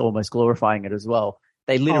hack is almost glorifying it as well.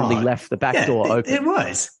 They literally left the back door open. It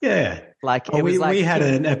was, yeah. We had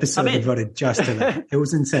an episode devoted just to that. It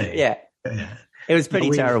was insane. Yeah. It was pretty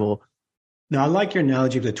terrible. No, I like your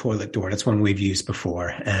analogy of the toilet door. That's one we've used before.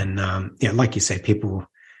 And, like you say, people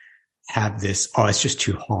have this, it's just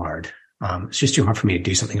too hard. It's just too hard for me to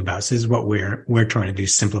do something about. So this is what we're trying to do,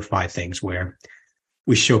 simplify things where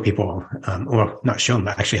we show people, or not show them,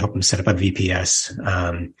 but actually help them set up a VPS.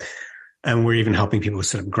 And we're even helping people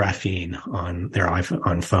set up graphene on their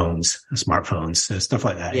on phones, smartphones, so stuff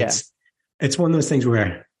like that. Yeah. It's one of those things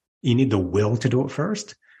where you need the will to do it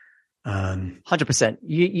first. 100%.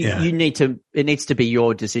 You need to, it needs to be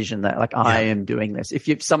your decision that I am doing this.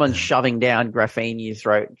 If someone's shoving down graphene in your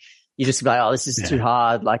throat, you just be like, oh, this is too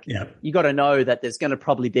hard. Like you got to know that there's going to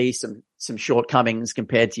probably be some shortcomings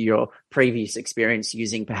compared to your previous experience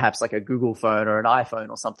using perhaps like a Google phone or an iPhone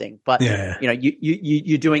or something. But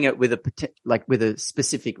you're doing it with a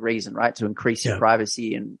specific reason, right? To increase your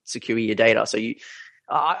privacy and secure your data. So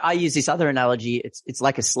I use this other analogy. It's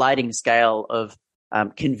like a sliding scale of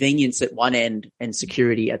convenience at one end and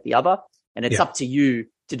security at the other. And it's up to you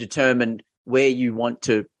to determine where you want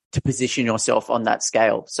to position yourself on that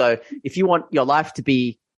scale. So if you want your life to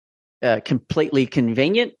be completely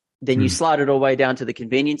convenient, then you slide it all the way down to the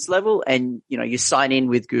convenience level, and you sign in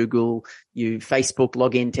with Google, you Facebook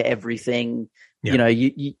log into everything.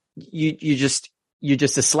 You're just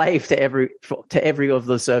a slave to every of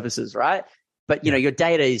those services, right? But your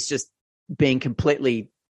data is just being completely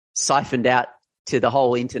siphoned out to the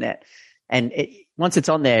whole internet, and once it's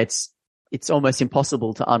on there, it's almost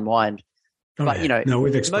impossible to unwind. But we've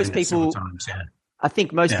explained most people, times, I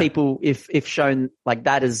think most people, if shown like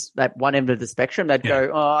that as that one end of the spectrum, they'd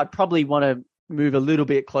go, "Oh, I'd probably want to move a little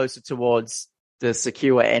bit closer towards the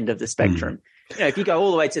secure end of the spectrum." If you go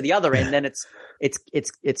all the way to the other end, then it's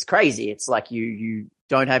crazy. It's like you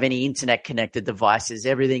don't have any internet connected devices.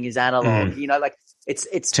 Everything is analog. It's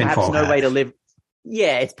perhaps no way to live.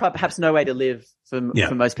 Yeah, it's perhaps no way to live for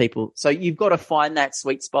most people. So you've got to find that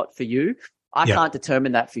sweet spot for you. I can't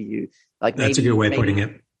determine that for you. Like that's a good way of putting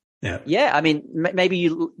it. Yeah. I mean, maybe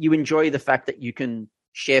you enjoy the fact that you can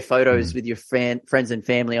share photos with your friends and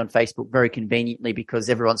family on Facebook very conveniently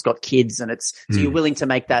because everyone's got kids, and so you're willing to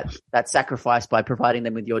make that sacrifice by providing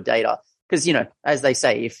them with your data. Because, as they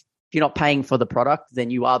say, if you're not paying for the product,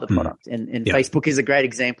 then you are the product. And Facebook is a great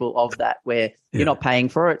example of that, where you're not paying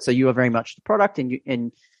for it. So you are very much the product,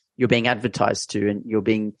 and you're being advertised to, and you're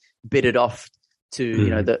being bidded off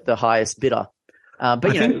to, the highest bidder.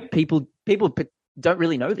 But people don't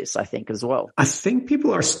really know this, I think, as well. I think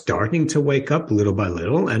people are starting to wake up little by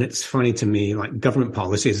little. And it's funny to me, like government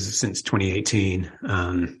policies since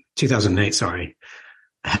 2008,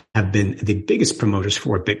 have been the biggest promoters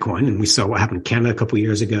for Bitcoin. And we saw what happened in Canada a couple of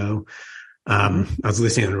years ago. I was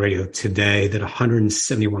listening on the radio today that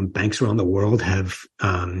 171 banks around the world have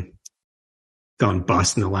gone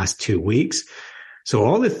bust in the last 2 weeks. So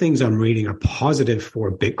all the things I'm reading are positive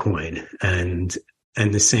for Bitcoin, and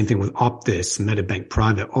the same thing with Optus, MetaBank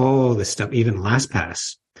Private, all this stuff, even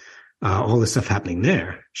LastPass, all the stuff happening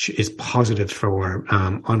there is positive for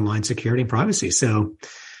online security and privacy. So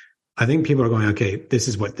I think people are going, okay, this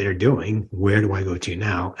is what they're doing. Where do I go to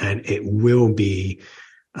now? And it will be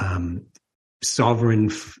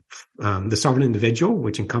sovereign, the sovereign individual,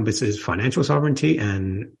 which encompasses financial sovereignty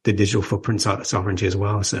and the digital footprint sovereignty as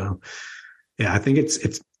well. So yeah, I think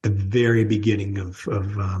it's the very beginning of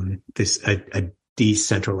this a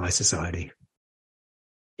decentralized society.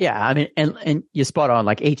 Yeah, I mean, and you're spot on.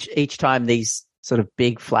 Like each time these sort of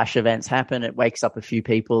big flash events happen, it wakes up a few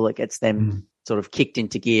people. It gets them sort of kicked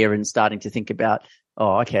into gear and starting to think about,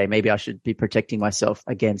 oh, okay, maybe I should be protecting myself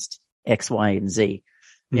against X, Y, and Z.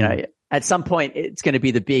 At some point, it's going to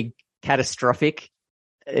be the big catastrophic.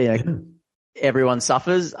 Everyone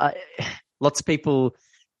suffers. Lots of people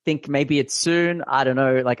think maybe it's soon. I don't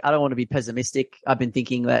know. Like, I don't want to be pessimistic. I've been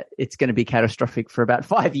thinking that it's going to be catastrophic for about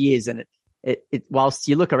 5 years. And it whilst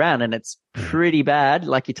you look around and it's pretty bad,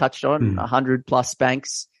 like you touched on, 100+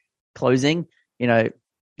 banks closing,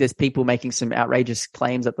 there's people making some outrageous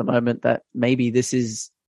claims at the moment that maybe this is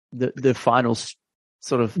the final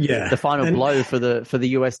sort of the final blow for the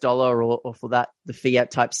US dollar or for the fiat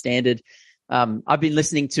type standard. I've been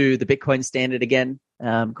listening to the Bitcoin Standard again.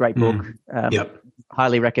 Great book.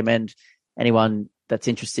 Highly recommend anyone that's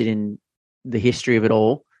interested in the history of it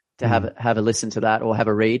all to have a listen to that or have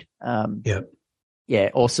a read.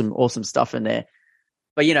 Awesome stuff in there.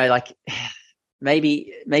 But like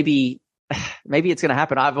maybe it's going to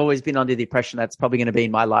happen. I've always been under the impression that's probably going to be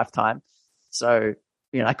in my lifetime. So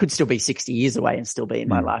I could still be 60 years away and still be in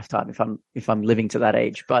my lifetime if I'm living to that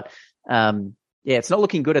age. But it's not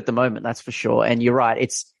looking good at the moment, that's for sure. And you're right,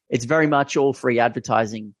 it's very much all free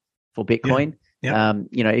advertising for Bitcoin.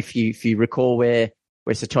 If you recall where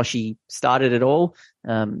Satoshi started it all,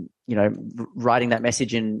 writing that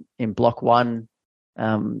message in Block 1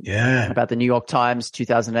 about the New York Times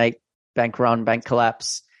 2008 bank run, bank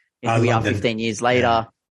collapse. We are 15 years later.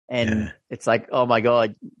 And it's like, oh my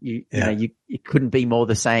God, you couldn't be more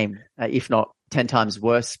the same, if not 10 times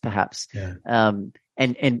worse, perhaps.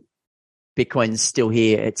 And Bitcoin's still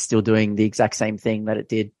here. It's still doing the exact same thing that it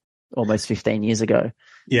did almost 15 years ago.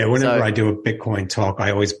 Yeah. Whenever I do a Bitcoin talk,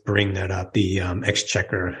 I always bring that up, the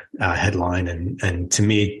Exchequer headline. And to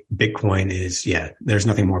me, Bitcoin is, there's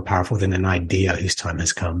nothing more powerful than an idea whose time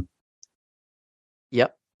has come.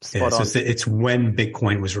 Yep. spot on. So it's when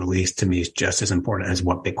Bitcoin was released, to me, is just as important as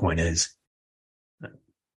what Bitcoin is.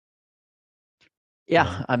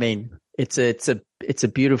 Yeah, I mean, it's a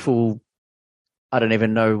beautiful. I don't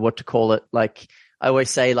even know what to call it. Like I always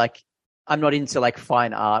say, like I'm not into like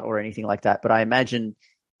fine art or anything like that, but I imagine,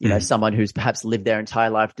 someone who's perhaps lived their entire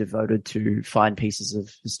life devoted to fine pieces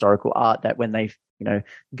of historical art, that when they,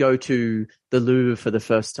 go to the Louvre for the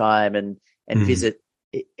first time and visit,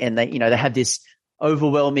 and they, they have this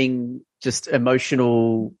overwhelming, just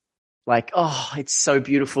emotional, like, oh, it's so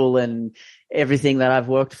beautiful and everything that I've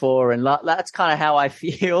worked for. And that's kind of how I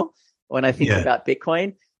feel when I think about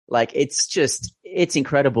Bitcoin. Like, it's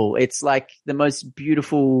incredible. It's like the most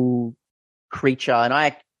beautiful creature.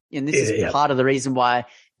 And this is part of the reason why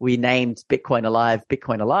we named Bitcoin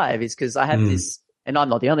Alive is because I have this, and I'm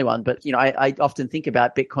not the only one, but, I often think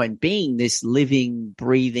about Bitcoin being this living,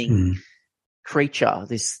 breathing creature,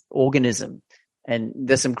 this organism. And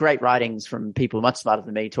there's some great writings from people much smarter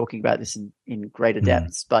than me talking about this in greater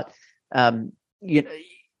depths. But,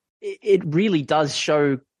 it really does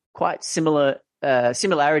show quite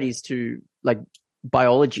similarities to like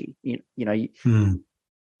biology. You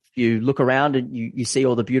look around and you see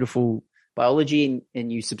all the beautiful biology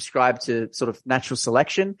and you subscribe to sort of natural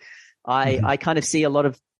selection. I kind of see a lot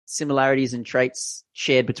of similarities and traits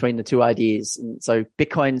shared between the two ideas. And so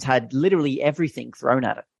Bitcoin's had literally everything thrown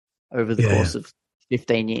at it over the course of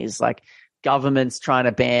 15 years, like governments trying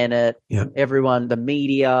to ban it, everyone, the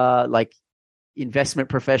media, like investment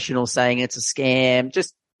professionals saying it's a scam,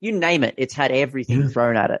 just you name it. It's had everything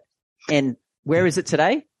thrown at it. And where is it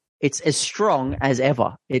today? It's as strong as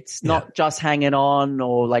ever. It's not just hanging on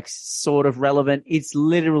or like sort of relevant. It's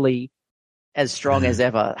literally as strong as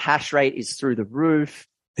ever. Hash rate is through the roof.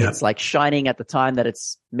 It's like shining at the time that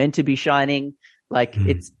it's meant to be shining. Like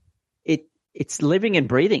it's living and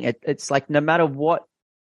breathing. It's like no matter what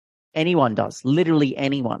anyone does, literally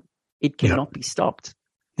anyone, it cannot be stopped.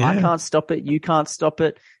 I can't stop it. You can't stop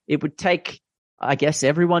it. It would take, I guess,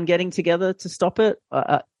 everyone getting together to stop it.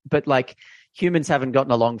 But like humans haven't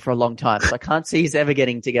gotten along for a long time. So I can't see us ever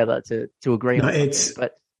getting together to agree on it.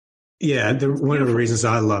 But one of the reasons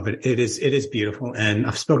I love it, it is beautiful. And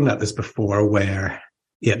I've spoken about this before where,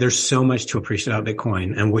 there's so much to appreciate about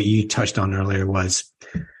Bitcoin. And what you touched on earlier was,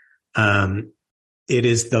 it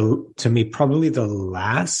is to me, probably the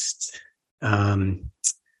last,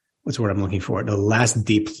 what's the word I'm looking for? The last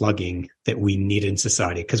depugging that we needed in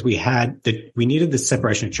society. Cause we needed the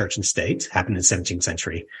separation of church and state, happened in the 17th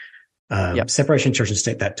century. Separation of church and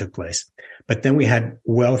state, that took place. But then we had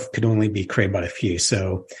wealth could only be created by a few.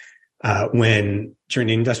 So, when during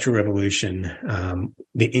the Industrial Revolution,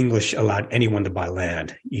 the English allowed anyone to buy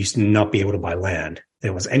land. You used to not be able to buy land.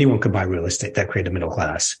 Anyone could buy real estate. That created a middle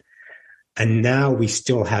class. And now we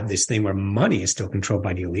still have this thing where money is still controlled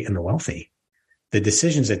by the elite and the wealthy. The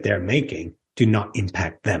decisions that they're making do not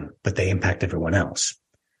impact them, but they impact everyone else.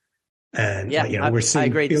 And we're seeing. I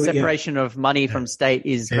agree. The separation of money from state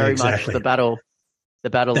is very much the battle.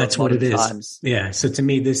 That's of what it is. Times. Yeah. So to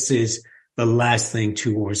me, this is the last thing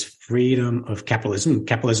towards freedom of capitalism.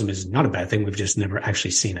 Capitalism is not a bad thing. We've just never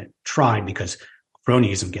actually seen it tried because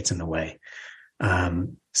cronyism gets in the way.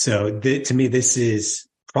 To me, this is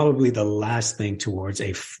probably the last thing towards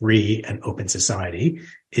a free and open society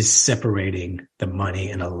is separating the money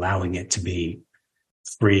and allowing it to be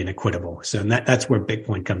free and equitable. So that's where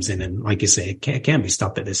Bitcoin comes in. And like you say, it can't be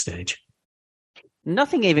stopped at this stage.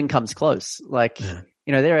 Nothing even comes close. Like,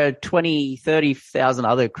 there are 20, 30,000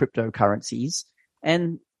 other cryptocurrencies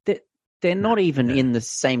and they're not even in the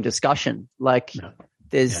same discussion. Like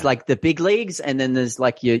there's like the big leagues and then there's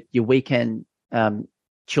like your weekend,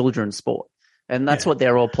 children's sport. And that's what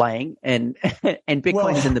they're all playing. And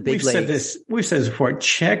Bitcoin is in the big leagues. We've said this before.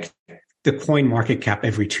 Check the coin market cap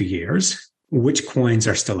every 2 years. Which coins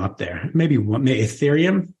are still up there? Maybe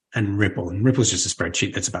Ethereum and Ripple. And Ripple's just a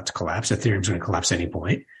spreadsheet that's about to collapse. Ethereum's going to collapse at any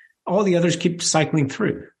point. All the others keep cycling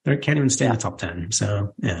through. They can't even stay in the top 10.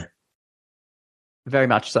 So, Very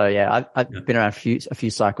much so, yeah. I've been around a few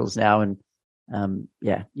cycles now and,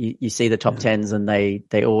 you see the top 10s and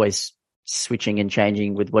they always switching and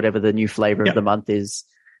changing with whatever the new flavor of the month is.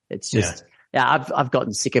 It's just, I've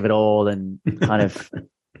gotten sick of it all and kind of,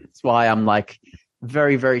 that's why I'm like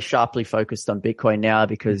very, very sharply focused on Bitcoin now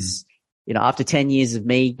because, after 10 years of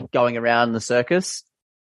me going around the circus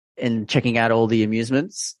and checking out all the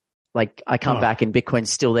amusements, like I come back and Bitcoin's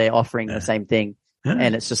still there offering the same thing.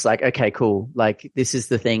 And it's just like, okay, cool. Like this is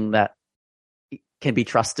the thing that can be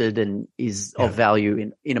trusted and is of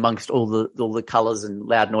value in amongst all the colors and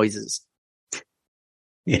loud noises.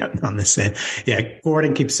 Yeah, on the same. Yeah,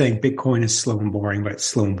 Gordon keeps saying Bitcoin is slow and boring, but it's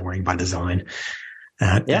slow and boring by design.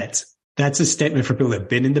 That's a statement for people that have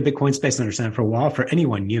been in the Bitcoin space and understand it for a while. For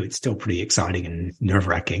anyone new, it's still pretty exciting and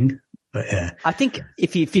nerve-wracking. But I think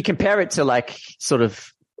if you compare it to like sort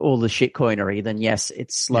of all the shitcoinery, then yes,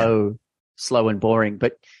 it's slow and boring.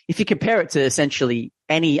 But if you compare it to essentially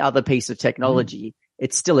any other piece of technology,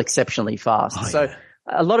 it's still exceptionally fast.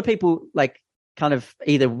 A lot of people like kind of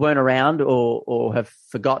either weren't around or have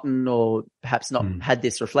forgotten or perhaps not had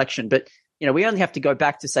this reflection. But, you know, we only have to go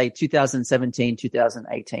back to say 2017,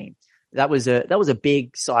 2018. That was a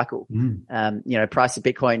big cycle. You know, price of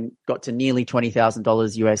Bitcoin got to nearly $20,000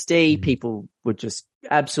 USD. People were just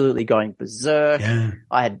absolutely going berserk.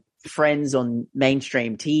 I had friends on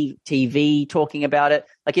mainstream TV talking about it.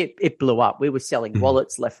 Like it blew up. We were selling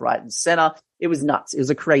wallets left, right, and center. It was nuts. It was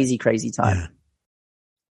a crazy, crazy time.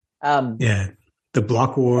 The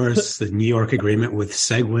block wars, the New York agreement with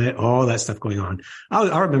Segwit, all that stuff going on.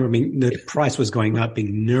 I remember the price was going up,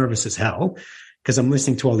 being nervous as hell because I'm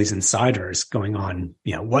listening to all these insiders going on,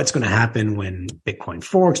 you know, what's going to happen when Bitcoin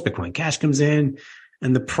forks, Bitcoin Cash comes in,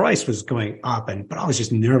 and the price was going up. But I was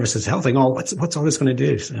just nervous as hell, thinking, oh, what's all this going to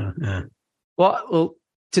do? So, Well,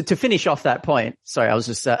 to finish off that point, sorry, I was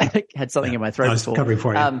just had something in my throat. I was covering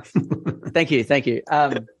for you. Thank you.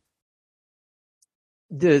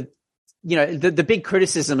 The big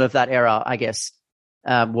criticism of that era, I guess,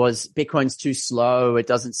 was Bitcoin's too slow. It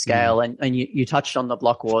doesn't scale. And you touched on the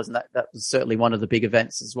block wars, and that was certainly one of the big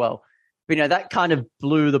events as well. But, you know, that kind of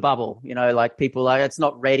blew the bubble, you know, like people like, it's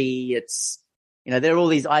not ready. It's, you know, there are all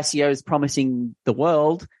these ICOs promising the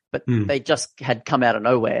world, but they just had come out of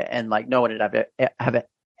nowhere, and like no one had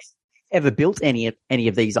ever built any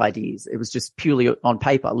of these ideas. It was just purely on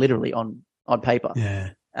paper, literally on paper.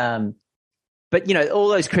 But, you know, all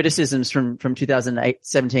those criticisms from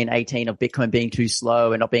 2017, 18 of Bitcoin being too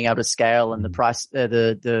slow and not being able to scale, and the price,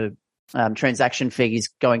 the transaction fees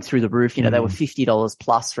going through the roof, you know, they were $50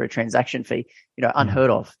 plus for a transaction fee, you know, unheard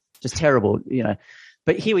of, just terrible, you know.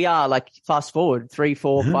 But here we are, like fast forward 3,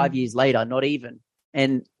 4, 5 years later, not even.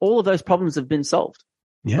 And all of those problems have been solved.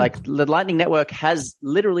 Like the Lightning Network has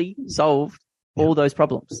literally solved all those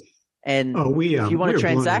problems. And if you want to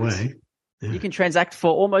transact, you can transact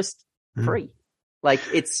for almost free. Like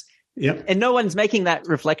it's, and no one's making that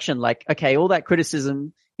reflection. Like, okay, all that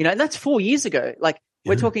criticism, you know, and that's 4 years ago. Like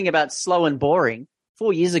we're talking about slow and boring.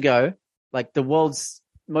 4 years ago, like the world's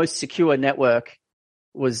most secure network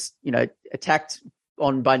was, you know, attacked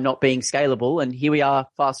on by not being scalable. And here we are,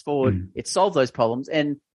 fast forward, it solved those problems,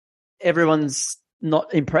 and everyone's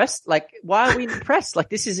not impressed. Like, why are we impressed? Like,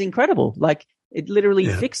 this is incredible. Like, it literally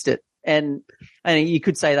fixed it. And you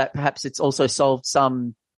could say that perhaps it's also solved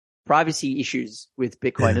some privacy issues with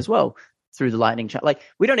Bitcoin as well through the Lightning chat. Like,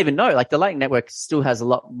 we don't even know. Like, the Lightning Network still has a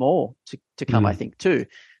lot more to come, I think, too.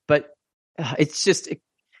 But it's just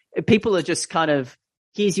people are just kind of,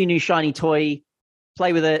 here's your new shiny toy,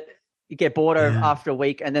 play with it. You get bored after a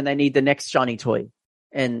week, and then they need the next shiny toy.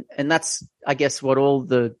 And that's, I guess, what all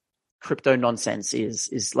the crypto nonsense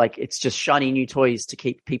is like. It's just shiny new toys to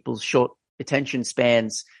keep people's short attention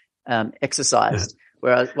spans exercised.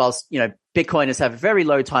 Whereas, whilst, you know, Bitcoiners have very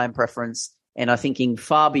low time preference and are thinking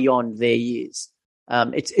far beyond their years.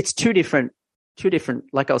 It's two different,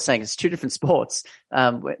 like I was saying, it's two different sports.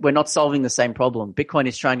 We're not solving the same problem. Bitcoin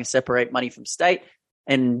is trying to separate money from state,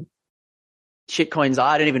 and shitcoins,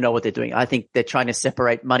 I don't even know what they're doing. I think they're trying to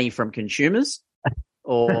separate money from consumers,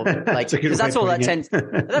 or like, because that's all that tends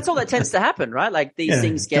to happen, right? Like these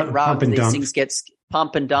things get rubbed, these things get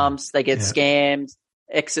pump and dumps, they get scammed,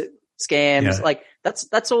 exit scams. Like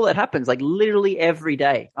that's all that happens. Like literally every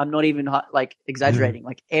day. I'm not even like exaggerating.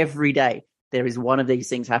 Like every day there is one of these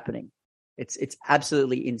things happening. It's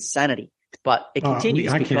absolutely insanity, but it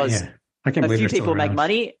continues because a few people make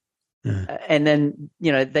money. And then,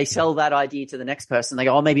 you know, they sell that idea to the next person. They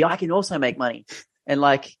go, oh, maybe I can also make money. And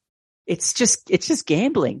like, it's just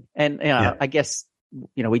gambling. And, you know, I guess,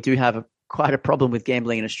 you know, we do have quite a problem with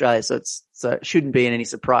gambling in Australia. So it shouldn't be in any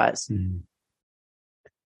surprise.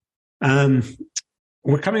 We're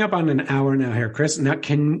coming up on an hour now here, Chris. Now,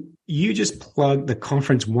 can you just plug the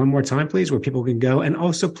conference one more time, please, where people can go? And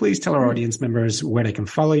also please tell our audience members where they can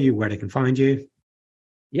follow you, where they can find you.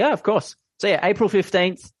 Yeah, of course. So April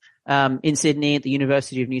 15th. In Sydney at the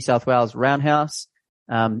University of New South Wales Roundhouse,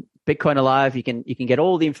 Bitcoin Alive. You can get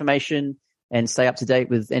all the information and stay up to date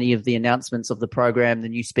with any of the announcements of the program, the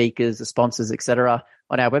new speakers, the sponsors, etc.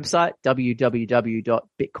 on our website,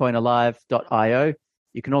 www.bitcoinalive.io.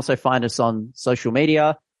 You can also find us on social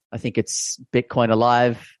media. I think it's Bitcoin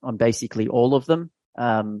Alive on basically all of them,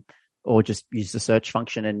 or just use the search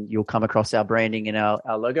function and you'll come across our branding and our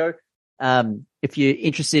logo. If you're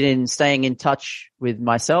interested in staying in touch with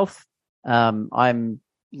myself, I'm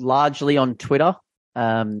largely on Twitter.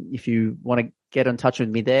 If you want to get in touch with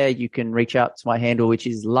me there, you can reach out to my handle, which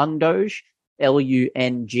is Lungdoge, Lungdoge.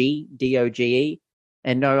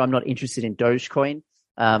 And no, I'm not interested in Dogecoin.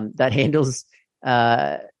 That handle's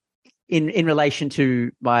in relation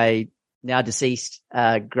to my now deceased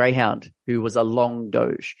greyhound, who was a long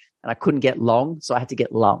Doge, and I couldn't get long, so I had to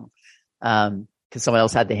get Lung because someone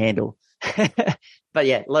else had the handle. But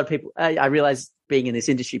yeah, a lot of people. I realize being in this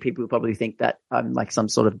industry, people probably think that I'm like some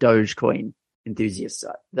sort of Dogecoin enthusiast.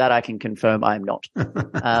 That I can confirm I am not.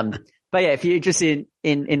 But yeah, if you're interested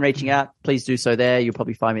in reaching out, please do so there. You'll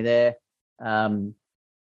probably find me there.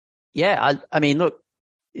 Yeah, I mean, look,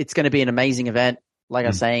 it's going to be an amazing event. Like I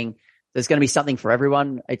was saying, there's going to be something for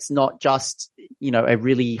everyone. It's not just, a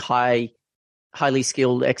really highly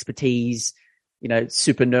skilled expertise,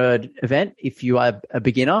 super nerd event. If you are a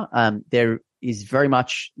beginner, there is very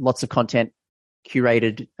much lots of content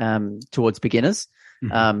curated towards beginners.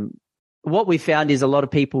 What we found is a lot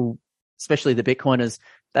of people, especially the Bitcoiners,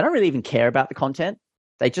 they don't really even care about the content.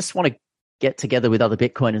 They just want to get together with other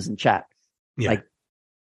Bitcoiners and chat. Yeah. Like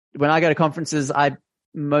when I go to conferences, I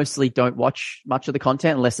mostly don't watch much of the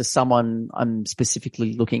content unless there's someone I'm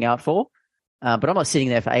specifically looking out for. But I'm not sitting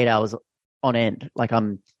there for 8 hours on end. Like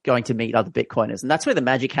I'm going to meet other Bitcoiners, and that's where the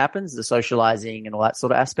magic happens, the socializing and all that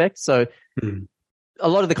sort of aspect. So a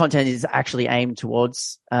lot of the content is actually aimed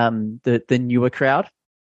towards the newer crowd.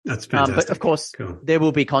 That's fantastic. But of course, there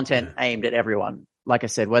will be content aimed at everyone. Like I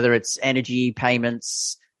said, whether it's energy,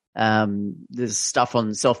 payments, there's stuff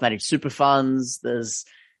on self-managed super funds.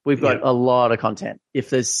 We've got a lot of content. If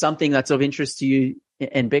there's something that's of interest to you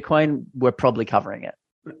in Bitcoin, we're probably covering it.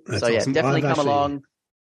 That's so yeah, awesome. definitely come along.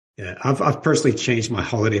 Yeah, I've personally changed my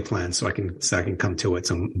holiday plan so I can come to it.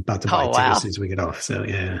 So I'm about to buy tickets as soon as we get off. So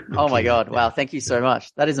yeah. Oh my God! Wow, thank you so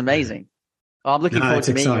much. That is amazing. Oh, I'm looking forward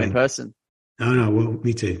to meeting you in person. Oh no, well,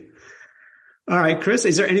 me too. All right, Chris,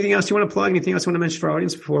 is there anything else you want to plug? Anything else you want to mention for our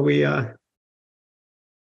audience before we? No,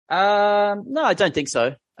 I don't think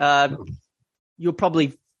so. You'll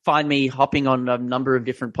probably find me hopping on a number of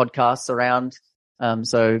different podcasts around.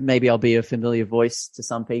 So maybe I'll be a familiar voice to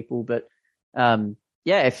some people, but,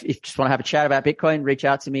 yeah, if you just want to have a chat about Bitcoin, reach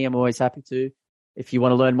out to me. I'm always happy to. If you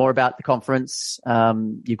want to learn more about the conference,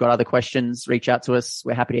 you've got other questions, reach out to us.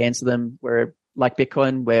 We're happy to answer them. We're like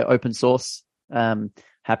Bitcoin. We're open source.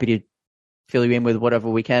 Happy to fill you in with whatever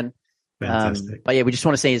we can. Fantastic. But yeah, we just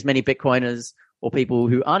want to see as many Bitcoiners or people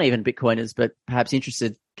who aren't even Bitcoiners, but perhaps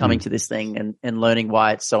interested coming to this thing and learning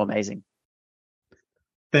why it's so amazing.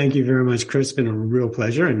 Thank you very much, Chris. It's been a real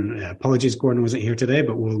pleasure. And apologies, Gordon wasn't here today,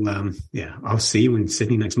 but we'll, I'll see you in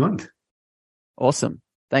Sydney next month. Awesome.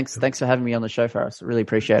 Thanks for having me on the show, Faris. I really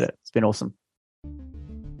appreciate it. It's been awesome.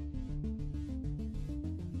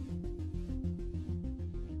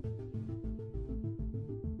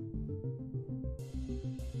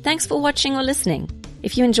 Thanks for watching or listening.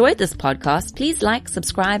 If you enjoyed this podcast, please like,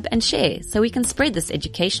 subscribe, and share so we can spread this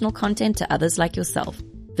educational content to others like yourself.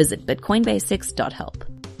 Visit bitcoinbasics.help.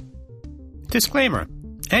 Disclaimer.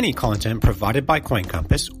 Any content provided by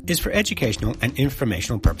CoinCompass is for educational and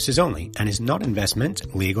informational purposes only and is not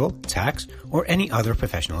investment, legal, tax, or any other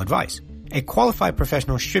professional advice. A qualified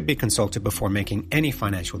professional should be consulted before making any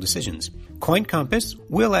financial decisions. CoinCompass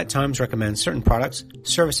will at times recommend certain products,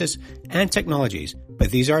 services, and technologies, but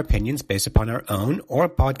these are opinions based upon our own or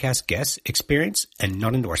podcast guests' experience and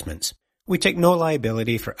not endorsements. We take no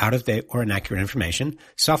liability for out-of-date or inaccurate information,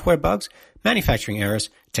 software bugs, manufacturing errors,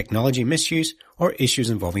 technology misuse, or issues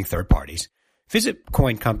involving third parties. Visit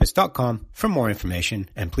coincompass.com for more information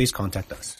and please contact us.